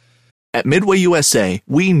 At Midway USA,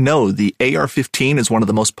 we know the AR-15 is one of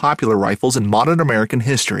the most popular rifles in modern American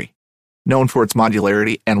history. Known for its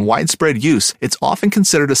modularity and widespread use, it's often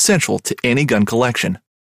considered essential to any gun collection.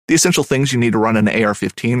 The essential things you need to run an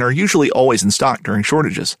AR-15 are usually always in stock during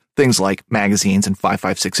shortages, things like magazines and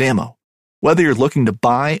 5.56 ammo. Whether you're looking to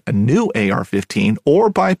buy a new AR-15 or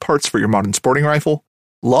buy parts for your modern sporting rifle,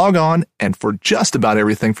 log on and for just about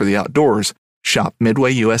everything for the outdoors, shop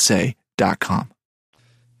MidwayUSA.com.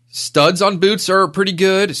 Studs on boots are pretty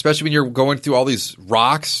good, especially when you're going through all these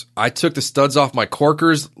rocks. I took the studs off my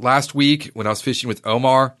corkers last week when I was fishing with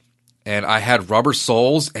Omar, and I had rubber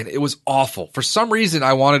soles, and it was awful. For some reason,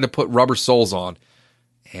 I wanted to put rubber soles on,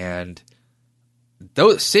 and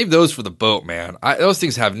save those for the boat, man. Those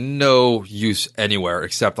things have no use anywhere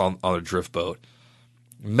except on a drift boat.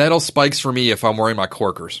 Metal spikes for me if I'm wearing my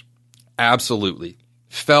corkers. Absolutely.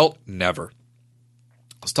 Felt, never.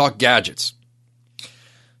 Let's talk gadgets.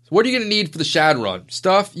 What are you going to need for the shad run?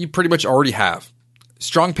 Stuff you pretty much already have.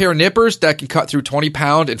 Strong pair of nippers that can cut through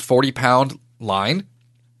 20-pound and 40-pound line.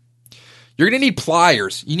 You're going to need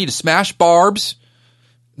pliers. You need to smash barbs.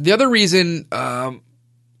 The other reason, I'll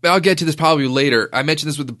get to this probably later, I mentioned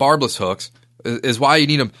this with the barbless hooks, is why you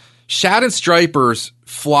need them. Shad and stripers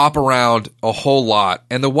flop around a whole lot,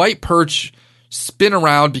 and the white perch spin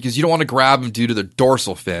around because you don't want to grab them due to the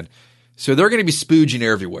dorsal fin. So they're going to be spooging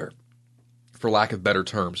everywhere, for lack of better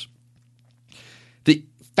terms. The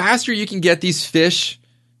faster you can get these fish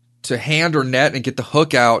to hand or net and get the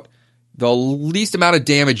hook out, the least amount of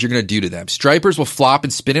damage you're going to do to them. Stripers will flop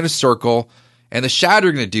and spin in a circle, and the shad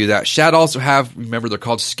are going to do that. Shad also have, remember, they're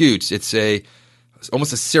called scoots. It's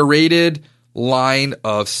almost a serrated line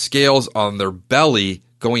of scales on their belly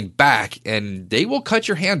going back, and they will cut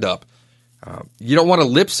your hand up. You don't want to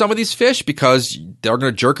lip some of these fish because they're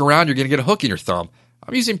going to jerk around. You're going to get a hook in your thumb.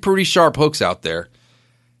 I'm using pretty sharp hooks out there,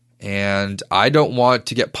 and I don't want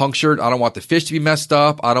to get punctured. I don't want the fish to be messed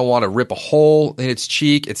up. I don't want to rip a hole in its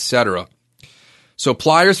cheek, etc. So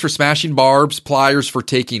pliers for smashing barbs, pliers for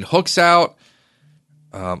taking hooks out.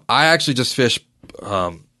 I actually just fish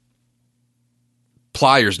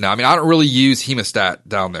pliers now. I mean, I don't really use hemostat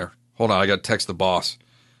down there. Hold on, I got to text the boss.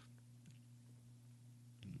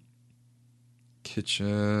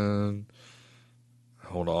 Kitchen.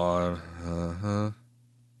 Hold on.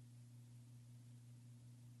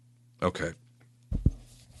 Okay.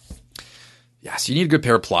 Yeah, so you need a good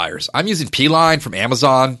pair of pliers. I'm using P-Line from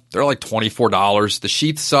Amazon. They're like $24. The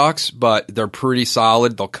sheath sucks, but they're pretty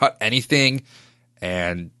solid. They'll cut anything,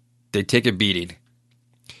 and they take a beating.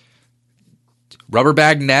 Rubber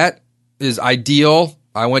bag net is ideal.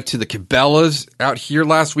 I went to the Cabela's out here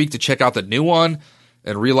last week to check out the new one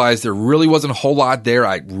and realized there really wasn't a whole lot there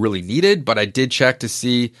I really needed, but I did check to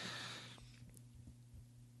see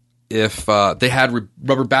if they had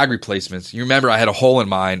rubber bag replacements. You remember I had a hole in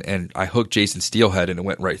mine, and I hooked Jason Steelhead, and it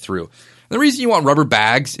went right through. And the reason you want rubber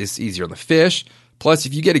bags is easier on the fish. Plus,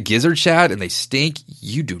 if you get a gizzard shad and they stink,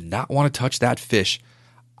 you do not want to touch that fish.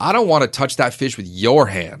 I don't want to touch that fish with your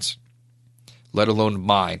hands, let alone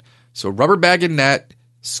mine. So rubber bag and net,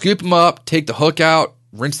 scoop them up, take the hook out,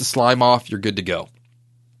 rinse the slime off, you're good to go.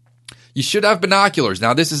 You should have binoculars.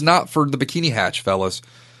 Now, this is not for the bikini hatch, fellas.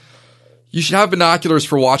 You should have binoculars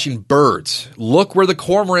for watching birds. Look where the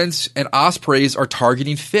cormorants and ospreys are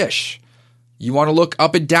targeting fish. You want to look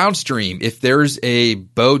up and downstream. If there's a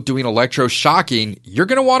boat doing electroshocking, you're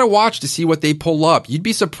going to want to watch to see what they pull up. You'd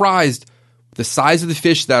be surprised the size of the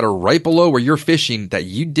fish that are right below where you're fishing that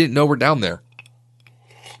you didn't know were down there.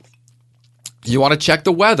 You want to check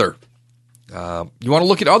the weather. You want to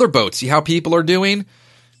look at other boats, see how people are doing.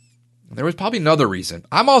 There was probably another reason.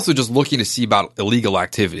 I'm also just looking to see about illegal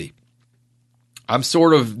activity. I'm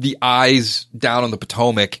sort of the eyes down on the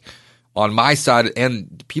Potomac on my side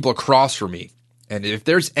and people across from me. And if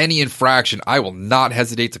there's any infraction, I will not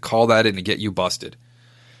hesitate to call that in and get you busted.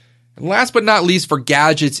 And last but not least for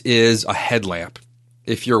gadgets is a headlamp.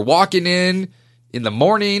 If you're walking in the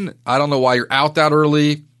morning, I don't know why you're out that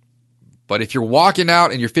early, but if you're walking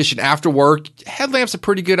out and you're fishing after work, headlamp's a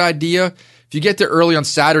pretty good idea. If you get there early on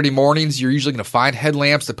Saturday mornings, you're usually going to find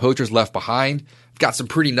headlamps the poachers left behind. I've got some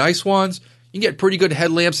pretty nice ones. You can get pretty good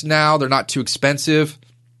headlamps now. They're not too expensive.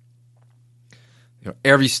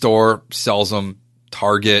 Every store sells them.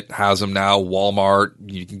 Target has them now. Walmart.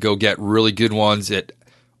 You can go get really good ones at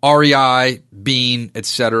REI, Bean,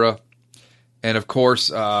 etc. And of course,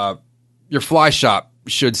 your fly shop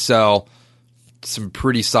should sell some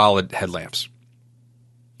pretty solid headlamps.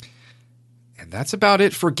 And that's about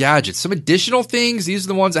it for gadgets. Some additional things. These are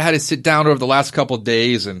the ones I had to sit down over the last couple of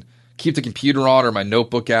days and keep the computer on or my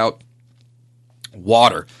notebook out.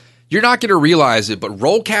 Water. You're not going to realize it, but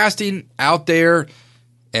roll casting out there,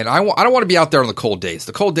 and I don't want to be out there on the cold days.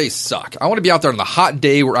 The cold days suck. I want to be out there on the hot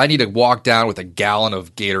day where I need to walk down with a gallon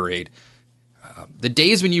of Gatorade. The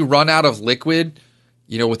days when you run out of liquid,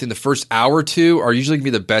 within the first hour or two are usually going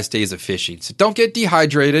to be the best days of fishing. So don't get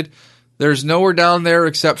dehydrated. There's nowhere down there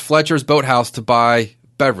except Fletcher's Boathouse to buy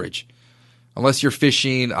beverage. Unless you're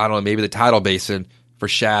fishing, I don't know, maybe the tidal basin for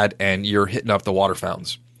shad and you're hitting up the water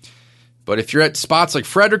fountains. But if you're at spots like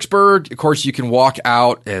Fredericksburg, of course, you can walk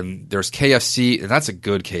out and there's KFC, and that's a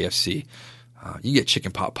good KFC. You get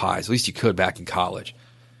chicken pot pies. At least you could back in college.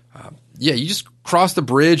 You just cross the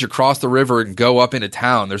bridge or cross the river and go up into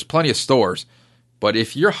town. There's plenty of stores. But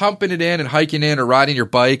if you're humping it in and hiking in or riding your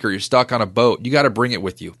bike or you're stuck on a boat, you got to bring it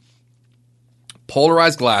with you.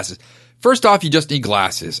 Polarized glasses. First off, you just need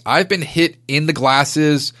glasses. I've been hit in the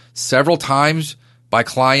glasses several times by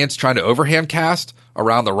clients trying to overhand cast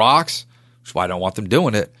around the rocks. Which is why I don't want them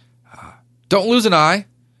doing it. Don't lose an eye.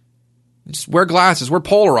 Just wear glasses. We're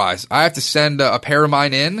polarized. I have to send a pair of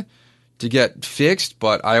mine in to get fixed,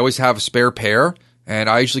 but I always have a spare pair, and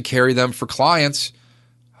I usually carry them for clients.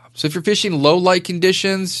 So if you're fishing low light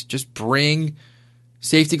conditions, just bring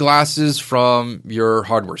safety glasses from your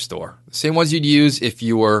hardware store. The same ones you'd use if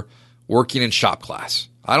you were working in shop class.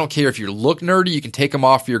 I don't care if you look nerdy, you can take them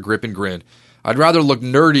off for your grip and grin. I'd rather look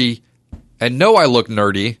nerdy and know I look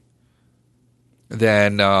nerdy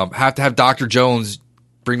than have to have Dr. Jones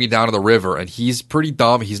bring me down to the river. And he's pretty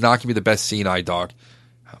dumb. He's not going to be the best seeing eye dog.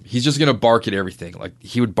 He's just going to bark at everything. Like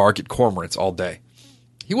he would bark at cormorants all day.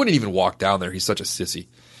 He wouldn't even walk down there. He's such a sissy.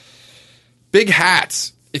 Big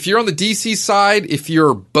hats. If you're on the DC side, if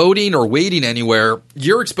you're boating or wading anywhere,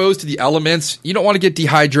 you're exposed to the elements. You don't want to get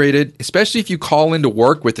dehydrated, especially if you call into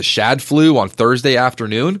work with the shad flu on Thursday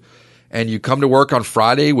afternoon and you come to work on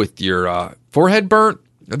Friday with your forehead burnt.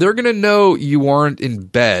 They're going to know you weren't in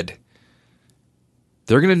bed.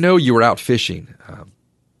 They're going to know you were out fishing.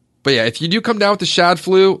 But yeah, if you do come down with the shad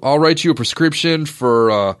flu, I'll write you a prescription for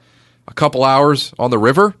a couple hours on the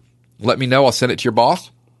river. Let me know. I'll send it to your boss.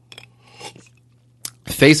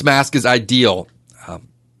 Face mask is ideal.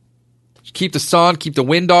 Keep the sun, keep the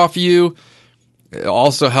wind off you. It'll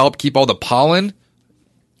also help keep all the pollen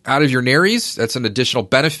out of your nares. That's an additional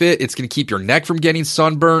benefit. It's going to keep your neck from getting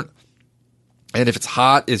sunburnt. And if it's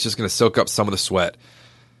hot, it's just going to soak up some of the sweat.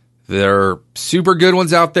 There are super good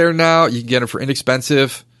ones out there now. You can get them for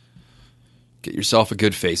inexpensive. Get yourself a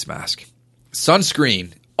good face mask.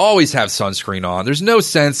 Sunscreen. Always have sunscreen on. There's no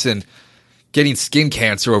sense in getting skin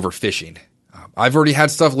cancer over fishing. I've already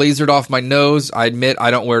had stuff lasered off my nose. I admit I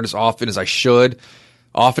don't wear it as often as I should.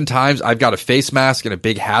 Oftentimes, I've got a face mask and a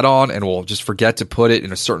big hat on and will just forget to put it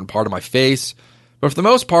in a certain part of my face. But for the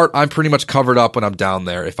most part, I'm pretty much covered up when I'm down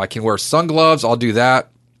there. If I can wear sun gloves, I'll do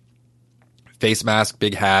that. face mask,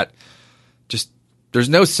 big hat. Just there's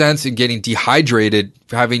no sense in getting dehydrated,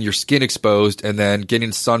 having your skin exposed, and then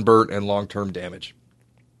getting sunburnt and long-term damage.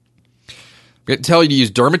 I'm going to tell you to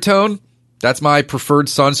use Dermatone. That's my preferred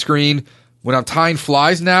sunscreen. When I'm tying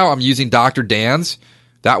flies now, I'm using Dr. Dan's.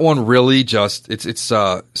 That one really just, it's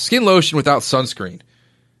skin lotion without sunscreen.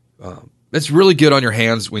 It's really good on your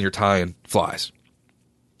hands when you're tying flies.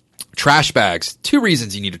 Trash bags. 2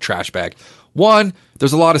 reasons you need a trash bag. 1,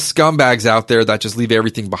 there's a lot of scumbags out there that just leave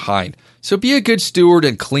everything behind. So be a good steward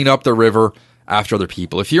and clean up the river after other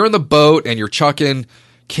people. If you're in the boat and you're chucking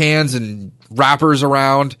cans and wrappers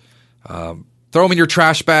around, throw them in your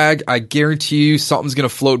trash bag. I guarantee you something's going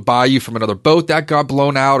to float by you from another boat that got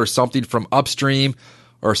blown out, or something from upstream,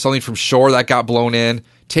 or something from shore that got blown in.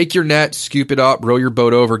 Take your net, scoop it up, row your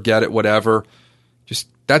boat over, get it, whatever. Just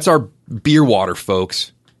that's our beer water,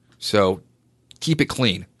 folks. So keep it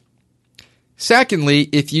clean. Secondly,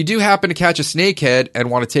 if you do happen to catch a snakehead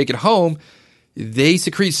and want to take it home, they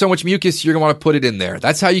secrete so much mucus, you're going to want to put it in there.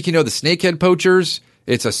 That's how you can know the snakehead poachers.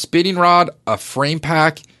 It's a spinning rod, a frame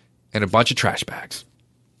pack, and a bunch of trash bags.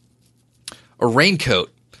 A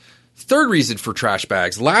raincoat. Third reason for trash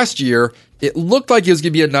bags. Last year, it looked like it was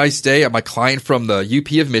going to be a nice day at my client from the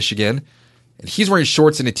UP of Michigan, and he's wearing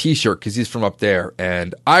shorts and a t-shirt because he's from up there,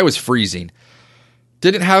 and I was freezing.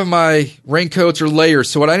 Didn't have my raincoats or layers,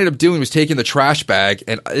 so what I ended up doing was taking the trash bag,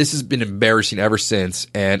 and this has been embarrassing ever since,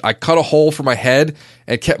 and I cut a hole for my head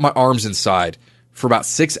and kept my arms inside for about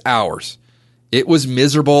 6 hours. It was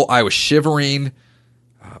miserable. I was shivering.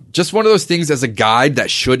 Just one of those things as a guide that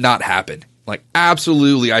should not happen. Like,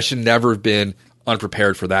 absolutely, I should never have been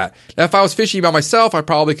unprepared for that. Now, if I was fishing by myself, I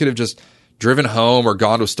probably could have just driven home or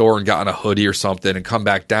gone to a store and gotten a hoodie or something and come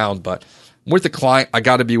back down, but with the client, I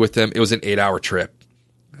got to be with him. It was an 8-hour trip.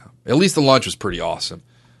 At least the lunch was pretty awesome.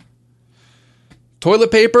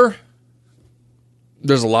 Toilet paper.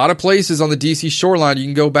 There's a lot of places on the DC shoreline you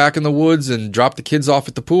can go back in the woods and drop the kids off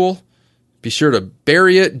at the pool. Be sure to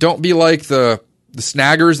bury it. Don't be like the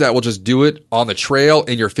snaggers that will just do it on the trail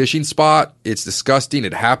in your fishing spot. It's disgusting.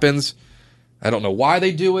 It happens. I don't know why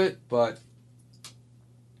they do it, but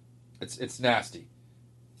it's nasty.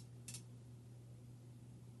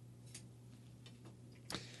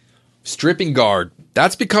 Stripping guard.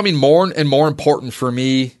 That's becoming more and more important for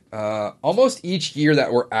me almost each year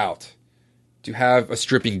that we're out to have a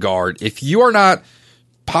stripping guard. If you are not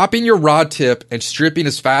popping your rod tip and stripping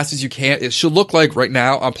as fast as you can, it should look like right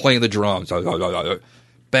now I'm playing the drums.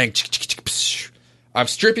 Bang. I'm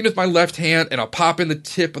stripping with my left hand and I'm popping the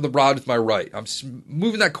tip of the rod with my right. I'm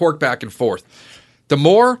moving that cork back and forth. The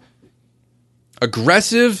more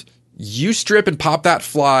aggressive you strip and pop that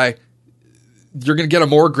fly, you're going to get a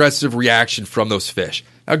more aggressive reaction from those fish.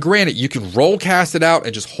 Now, granted, you can roll cast it out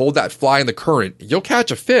and just hold that fly in the current. You'll catch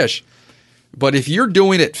a fish. But if you're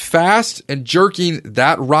doing it fast and jerking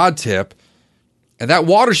that rod tip, and that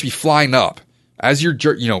water should be flying up as you're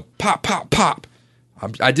pop, pop, pop.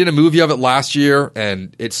 I did a movie of it last year,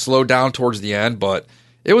 and it slowed down towards the end, but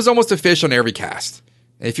it was almost a fish on every cast.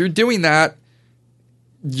 And if you're doing that,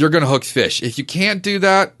 you're going to hook fish. If you can't do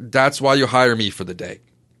that, that's why you hire me for the day.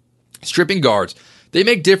 Stripping guards. They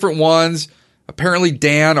make different ones. Apparently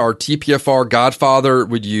Dan, our TPFR godfather,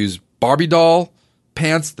 would use Barbie doll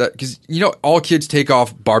pants because all kids take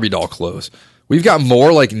off Barbie doll clothes. We've got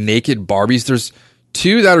more like naked Barbies. There's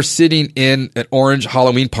 2 that are sitting in an orange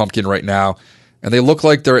Halloween pumpkin right now, and they look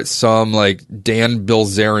like they're at some like Dan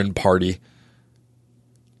Bilzerian party.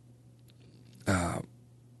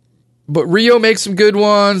 But Rio makes some good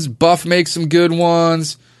ones. Buff makes some good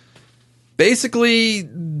ones. Basically,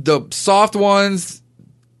 the soft ones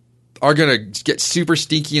are going to get super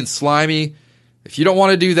stinky and slimy. If you don't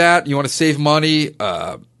want to do that, you want to save money,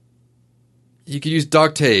 you could use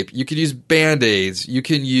duct tape. You could use Band-Aids. You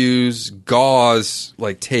can use gauze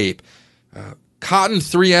like tape. Cotton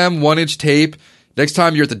 3M 1-inch tape. Next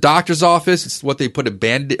time you're at the doctor's office, it's what they put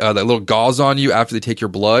that little gauze on you after they take your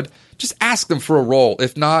blood. Just ask them for a roll.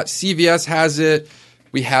 If not, CVS has it.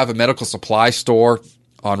 We have a medical supply store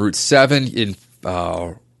on Route 7 in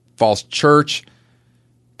Falls Church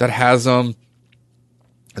that has them.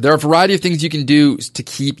 There are a variety of things you can do to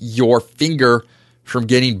keep your finger from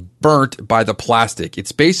getting burnt by the plastic.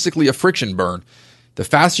 It's basically a friction burn. The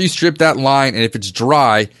faster you strip that line, and if it's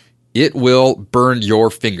dry, it will burn your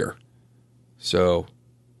finger. So,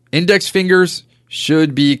 index fingers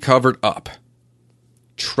should be covered up.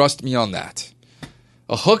 Trust me on that.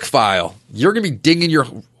 A hook file. You're going to be dinging your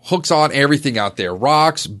hooks on everything out there.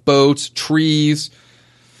 Rocks, boats, trees.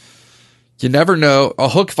 You never know. A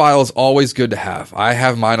hook file is always good to have. I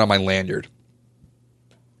have mine on my lanyard.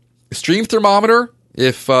 Stream thermometer.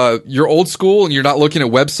 If you're old school and you're not looking at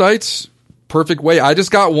websites, perfect way. I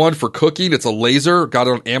just got one for cooking. It's a laser. Got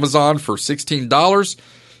it on Amazon for $16.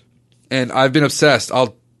 And I've been obsessed.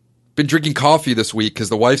 I've been drinking coffee this week because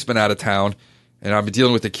the wife's been out of town and I've been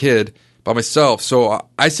dealing with a kid by myself. So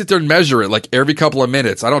I sit there and measure it like every couple of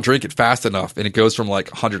minutes. I don't drink it fast enough. And it goes from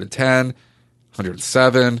like 110,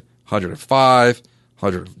 107, 105,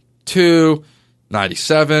 102,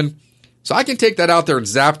 97. So I can take that out there and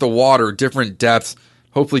zap the water, different depths,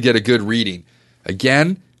 hopefully get a good reading.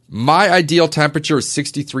 Again, my ideal temperature is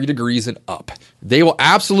 63 degrees and up. They will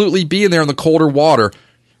absolutely be in there in the colder water.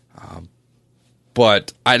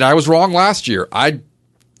 But I was wrong last year.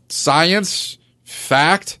 Science,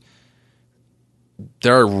 fact,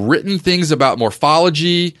 there are written things about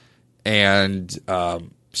morphology and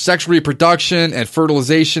sexual reproduction and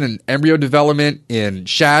fertilization and embryo development in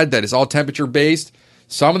shad that is all temperature based.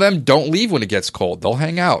 Some of them don't leave when it gets cold. They'll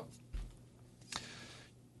hang out.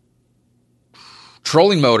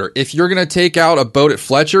 Trolling motor. If you're going to take out a boat at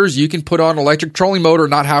Fletcher's, you can put on an electric trolling motor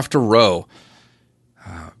and not have to row.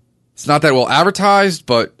 It's not that well advertised,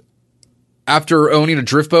 but after owning a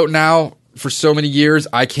drift boat now for so many years,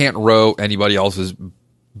 I can't row anybody else's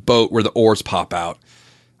boat where the oars pop out.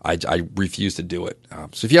 I refuse to do it.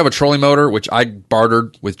 So if you have a trolling motor, which I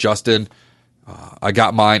bartered with Justin, I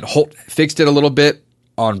got mine. Holt fixed it a little bit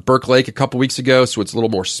on Burke Lake a couple weeks ago, so it's a little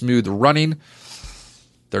more smooth running.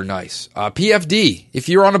 They're nice. PFD. If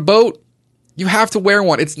you're on a boat, you have to wear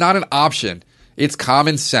one. It's not an option. It's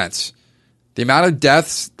common sense. The amount of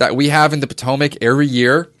deaths that we have in the Potomac every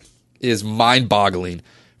year is mind-boggling.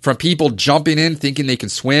 From people jumping in thinking they can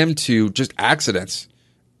swim to just accidents.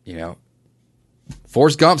 You know,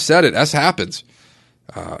 Forrest Gump said it. That happens.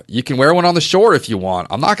 You can wear one on the shore if you want.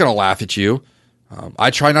 I'm not going to laugh at you.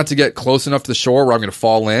 I try not to get close enough to the shore where I'm going to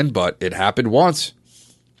fall in, but it happened once.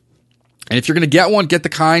 And if you're going to get one, get the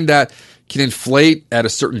kind that can inflate at a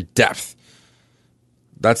certain depth.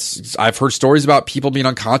 I've heard stories about people being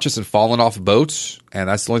unconscious and falling off boats, and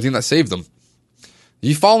that's the only thing that saved them.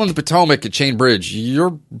 You fall in the Potomac at Chain Bridge,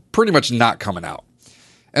 you're pretty much not coming out.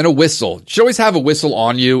 And a whistle. You should always have a whistle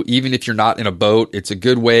on you, even if you're not in a boat. It's a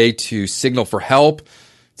good way to signal for help.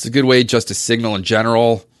 It's a good way just to signal in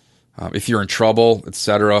general, if you're in trouble,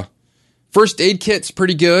 etc. First aid kit's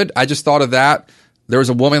pretty good. I just thought of that. There was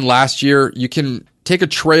a woman last year. You can take a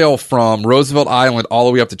trail from Roosevelt Island all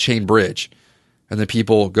the way up to Chain Bridge, and then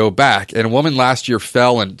people go back. And a woman last year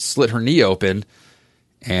fell and slit her knee open.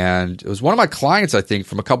 And it was one of my clients, I think,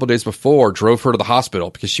 from a couple days before, drove her to the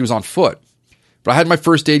hospital because she was on foot. But I had my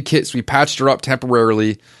first aid kit, so we patched her up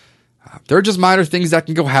temporarily. There are just minor things that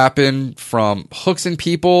can go happen, from hooks in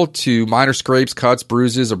people to minor scrapes, cuts,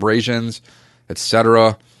 bruises, abrasions,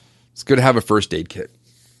 etc. It's good to have a first aid kit.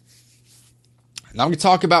 Now I'm going to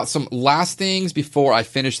talk about some last things before I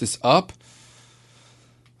finish this up.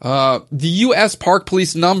 The U.S. Park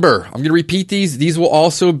Police number. I'm going to repeat these. These will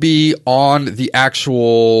also be on the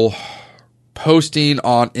actual posting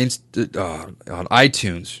on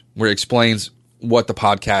iTunes, where it explains what the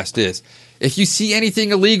podcast is. If you see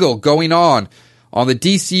anything illegal going on the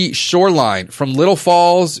D.C. shoreline from Little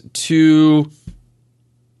Falls to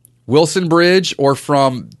Wilson Bridge, or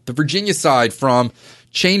from the Virginia side from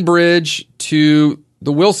Chain Bridge to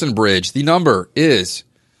the Wilson Bridge, the number is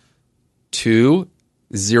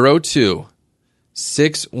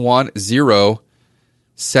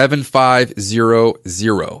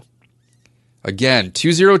 202-610-7500. Again,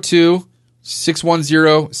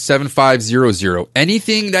 202-610-7500.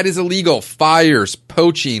 Anything that is illegal, fires,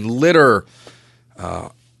 poaching, litter,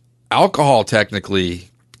 alcohol, technically,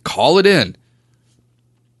 call it in.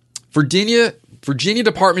 Virginia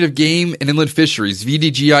Department of Game and Inland Fisheries,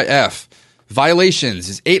 VDGIF, violations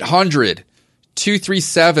is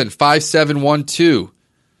 800-237-5712.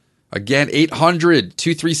 Again,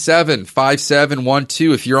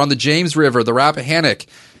 800-237-5712. If you're on the James River, the Rappahannock,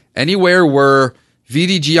 anywhere where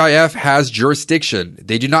VDGIF has jurisdiction.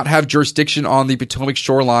 They do not have jurisdiction on the Potomac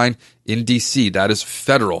shoreline in D.C. That is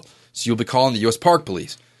federal. So you'll be calling the U.S. Park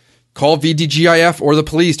Police. Call VDGIF or the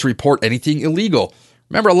police to report anything illegal.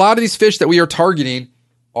 Remember, a lot of these fish that we are targeting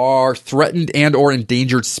are threatened and or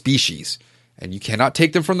endangered species, and you cannot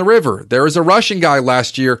take them from the river. There was a Russian guy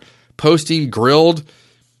last year posting grilled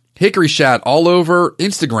hickory shad all over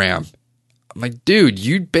Instagram. I'm like, dude,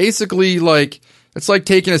 you basically it's like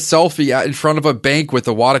taking a selfie in front of a bank with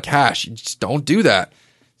a wad of cash. You just don't do that.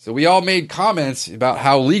 So we all made comments about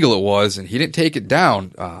how illegal it was, and he didn't take it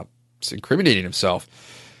down. It's incriminating himself.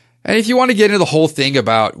 And if you want to get into the whole thing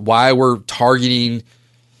about why we're targeting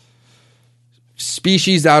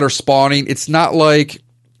species that are spawning, it's not like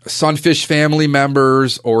sunfish family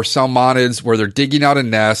members or salmonids where they're digging out a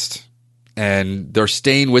nest and they're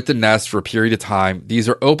staying with the nest for a period of time. These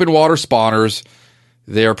are open water spawners.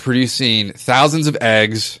 They are producing thousands of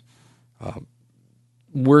eggs.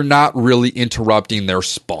 We're not really interrupting their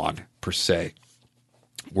spawn per se.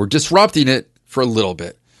 We're disrupting it for a little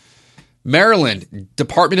bit. Maryland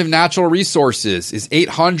Department of Natural Resources is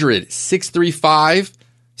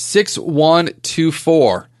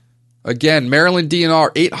 800-635-6124. Again, Maryland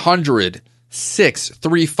DNR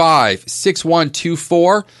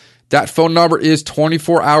 800-635-6124. That phone number is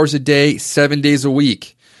 24 hours a day, 7 days a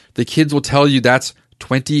week. The kids will tell you that's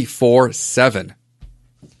 24/7.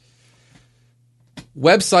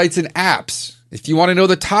 Websites and apps. If you want to know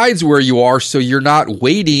the tides where you are so you're not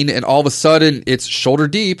waiting and all of a sudden it's shoulder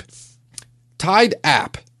deep, Tide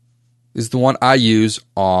app is the one I use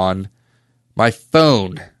on my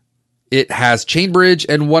phone. It has Chainbridge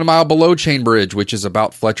and 1 mile below Chainbridge, which is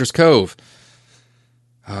about Fletcher's Cove.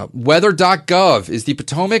 Weather.gov is the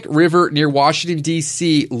Potomac River near Washington,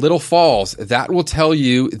 D.C., Little Falls. That will tell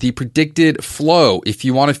you the predicted flow. If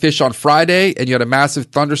you want to fish on Friday and you had a massive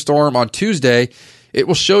thunderstorm on Tuesday, it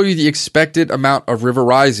will show you the expected amount of river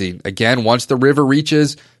rising. Again, once the river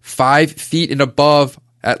reaches 5 feet and above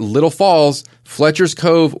at Little Falls, Fletcher's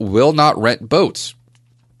Cove will not rent boats.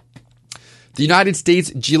 The United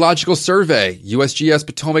States Geological Survey, USGS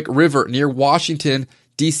Potomac River near Washington,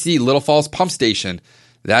 D.C., Little Falls Pump Station.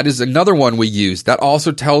 That is another one we use. That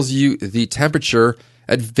also tells you the temperature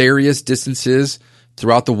at various distances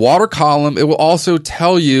throughout the water column. It will also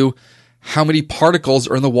tell you how many particles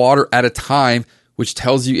are in the water at a time, which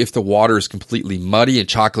tells you if the water is completely muddy and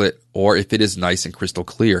chocolate or if it is nice and crystal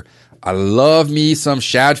clear. I love me some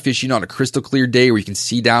shad fishing on a crystal clear day where you can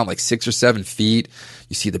see down like 6 or 7 feet.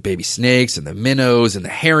 You see the baby snakes and the minnows and the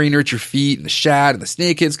herring at your feet and the shad and the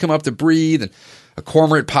snakeheads come up to breathe and a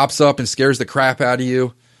cormorant pops up and scares the crap out of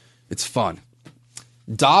you. It's fun.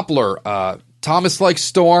 Doppler, Thomas likes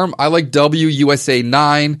Storm. I like WUSA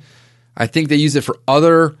 9. I think they use it for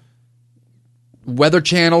other weather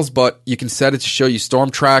channels, but you can set it to show you storm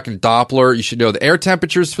track and Doppler. You should know the air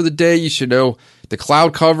temperatures for the day. You should know the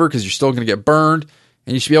cloud cover because you're still going to get burned.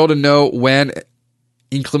 And you should be able to know when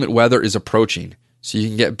inclement weather is approaching so you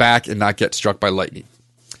can get back and not get struck by lightning.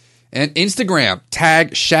 And Instagram,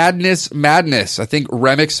 tag Shadness Madness. I think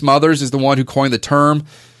Remick Smothers is the one who coined the term.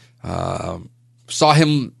 Saw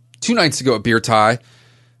him 2 nights ago at Beer Tie.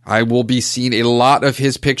 I will be seeing a lot of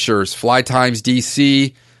his pictures. Fly Times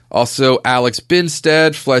DC, also Alex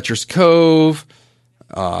Binstead, Fletcher's Cove,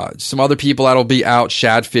 some other people that'll be out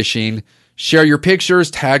shad fishing. Share your pictures,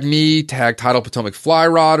 tag me, tag Tidal Potomac Fly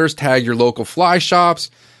Rodders, tag your local fly shops.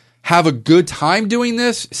 Have a good time doing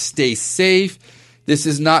this. Stay safe. This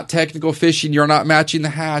is not technical fishing. You're not matching the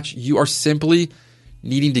hatch. You are simply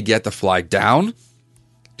needing to get the fly down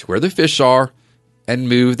to where the fish are and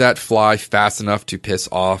move that fly fast enough to piss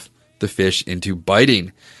off the fish into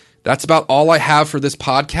biting. That's about all I have for this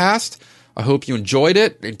podcast. I hope you enjoyed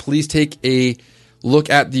it. And please take a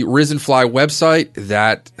look at the Risen Fly website.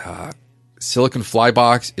 That silicone fly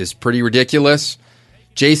box is pretty ridiculous.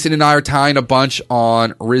 Jason and I are tying a bunch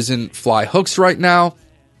on Risen Fly hooks right now.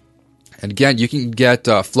 And again, you can get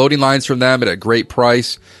floating lines from them at a great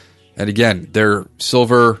price. And again, their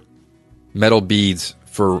silver metal beads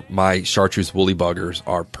for my chartreuse woolly buggers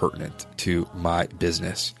are pertinent to my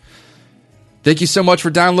business. Thank you so much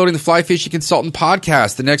for downloading the Fly Fishing Consultant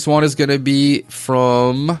podcast. The next one is going to be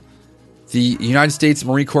from the United States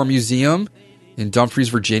Marine Corps Museum in Dumfries,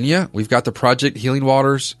 Virginia. We've got the Project Healing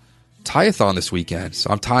Waters tie-a-thon this weekend.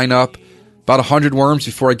 So I'm tying up about 100 worms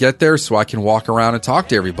before I get there so I can walk around and talk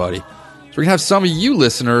to everybody. So we're going to have some of you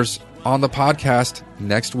listeners on the podcast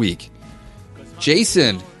next week.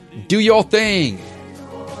 Jason, do your thing.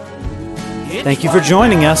 Thank you for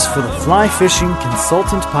joining us for the Fly Fishing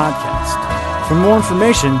Consultant Podcast. For more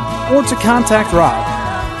information or to contact Rob,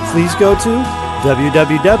 please go to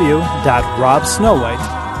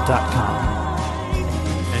www.robsnowhite.com.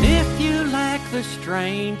 And if you lack the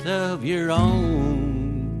strength of your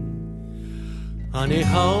own, honey,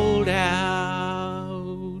 hold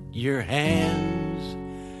out your hands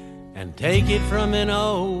and take it from an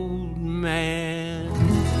old man.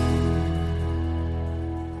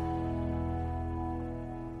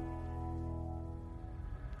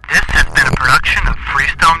 This has been a production of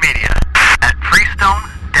Freestone Media at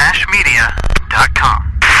freestone-media.com.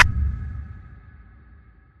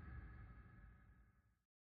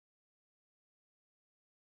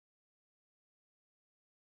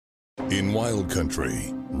 In Wild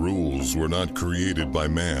Country. Rules were not created by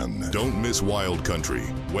man. Don't miss Wild Country.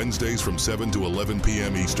 Wednesdays from 7 to 11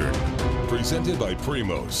 p.m. Eastern. Presented by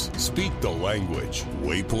Primos. Speak the language.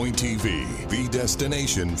 Waypoint TV. The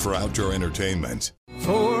destination for outdoor entertainment.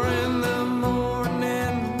 4 in the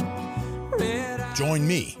morning. Join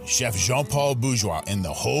me, Chef Jean-Paul Bourgeois, and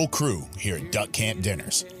the whole crew here at Duck Camp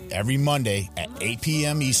Dinners. Every Monday at 8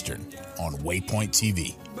 p.m. Eastern on Waypoint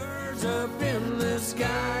TV. Birds up in the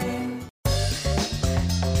sky.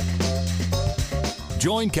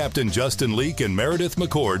 Join Captain Justin Leake and Meredith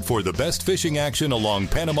McCord for the best fishing action along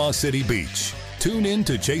Panama City Beach. Tune in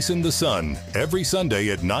to Chasing the Sun every Sunday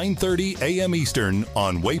at 9:30 a.m. Eastern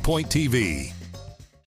on Waypoint TV.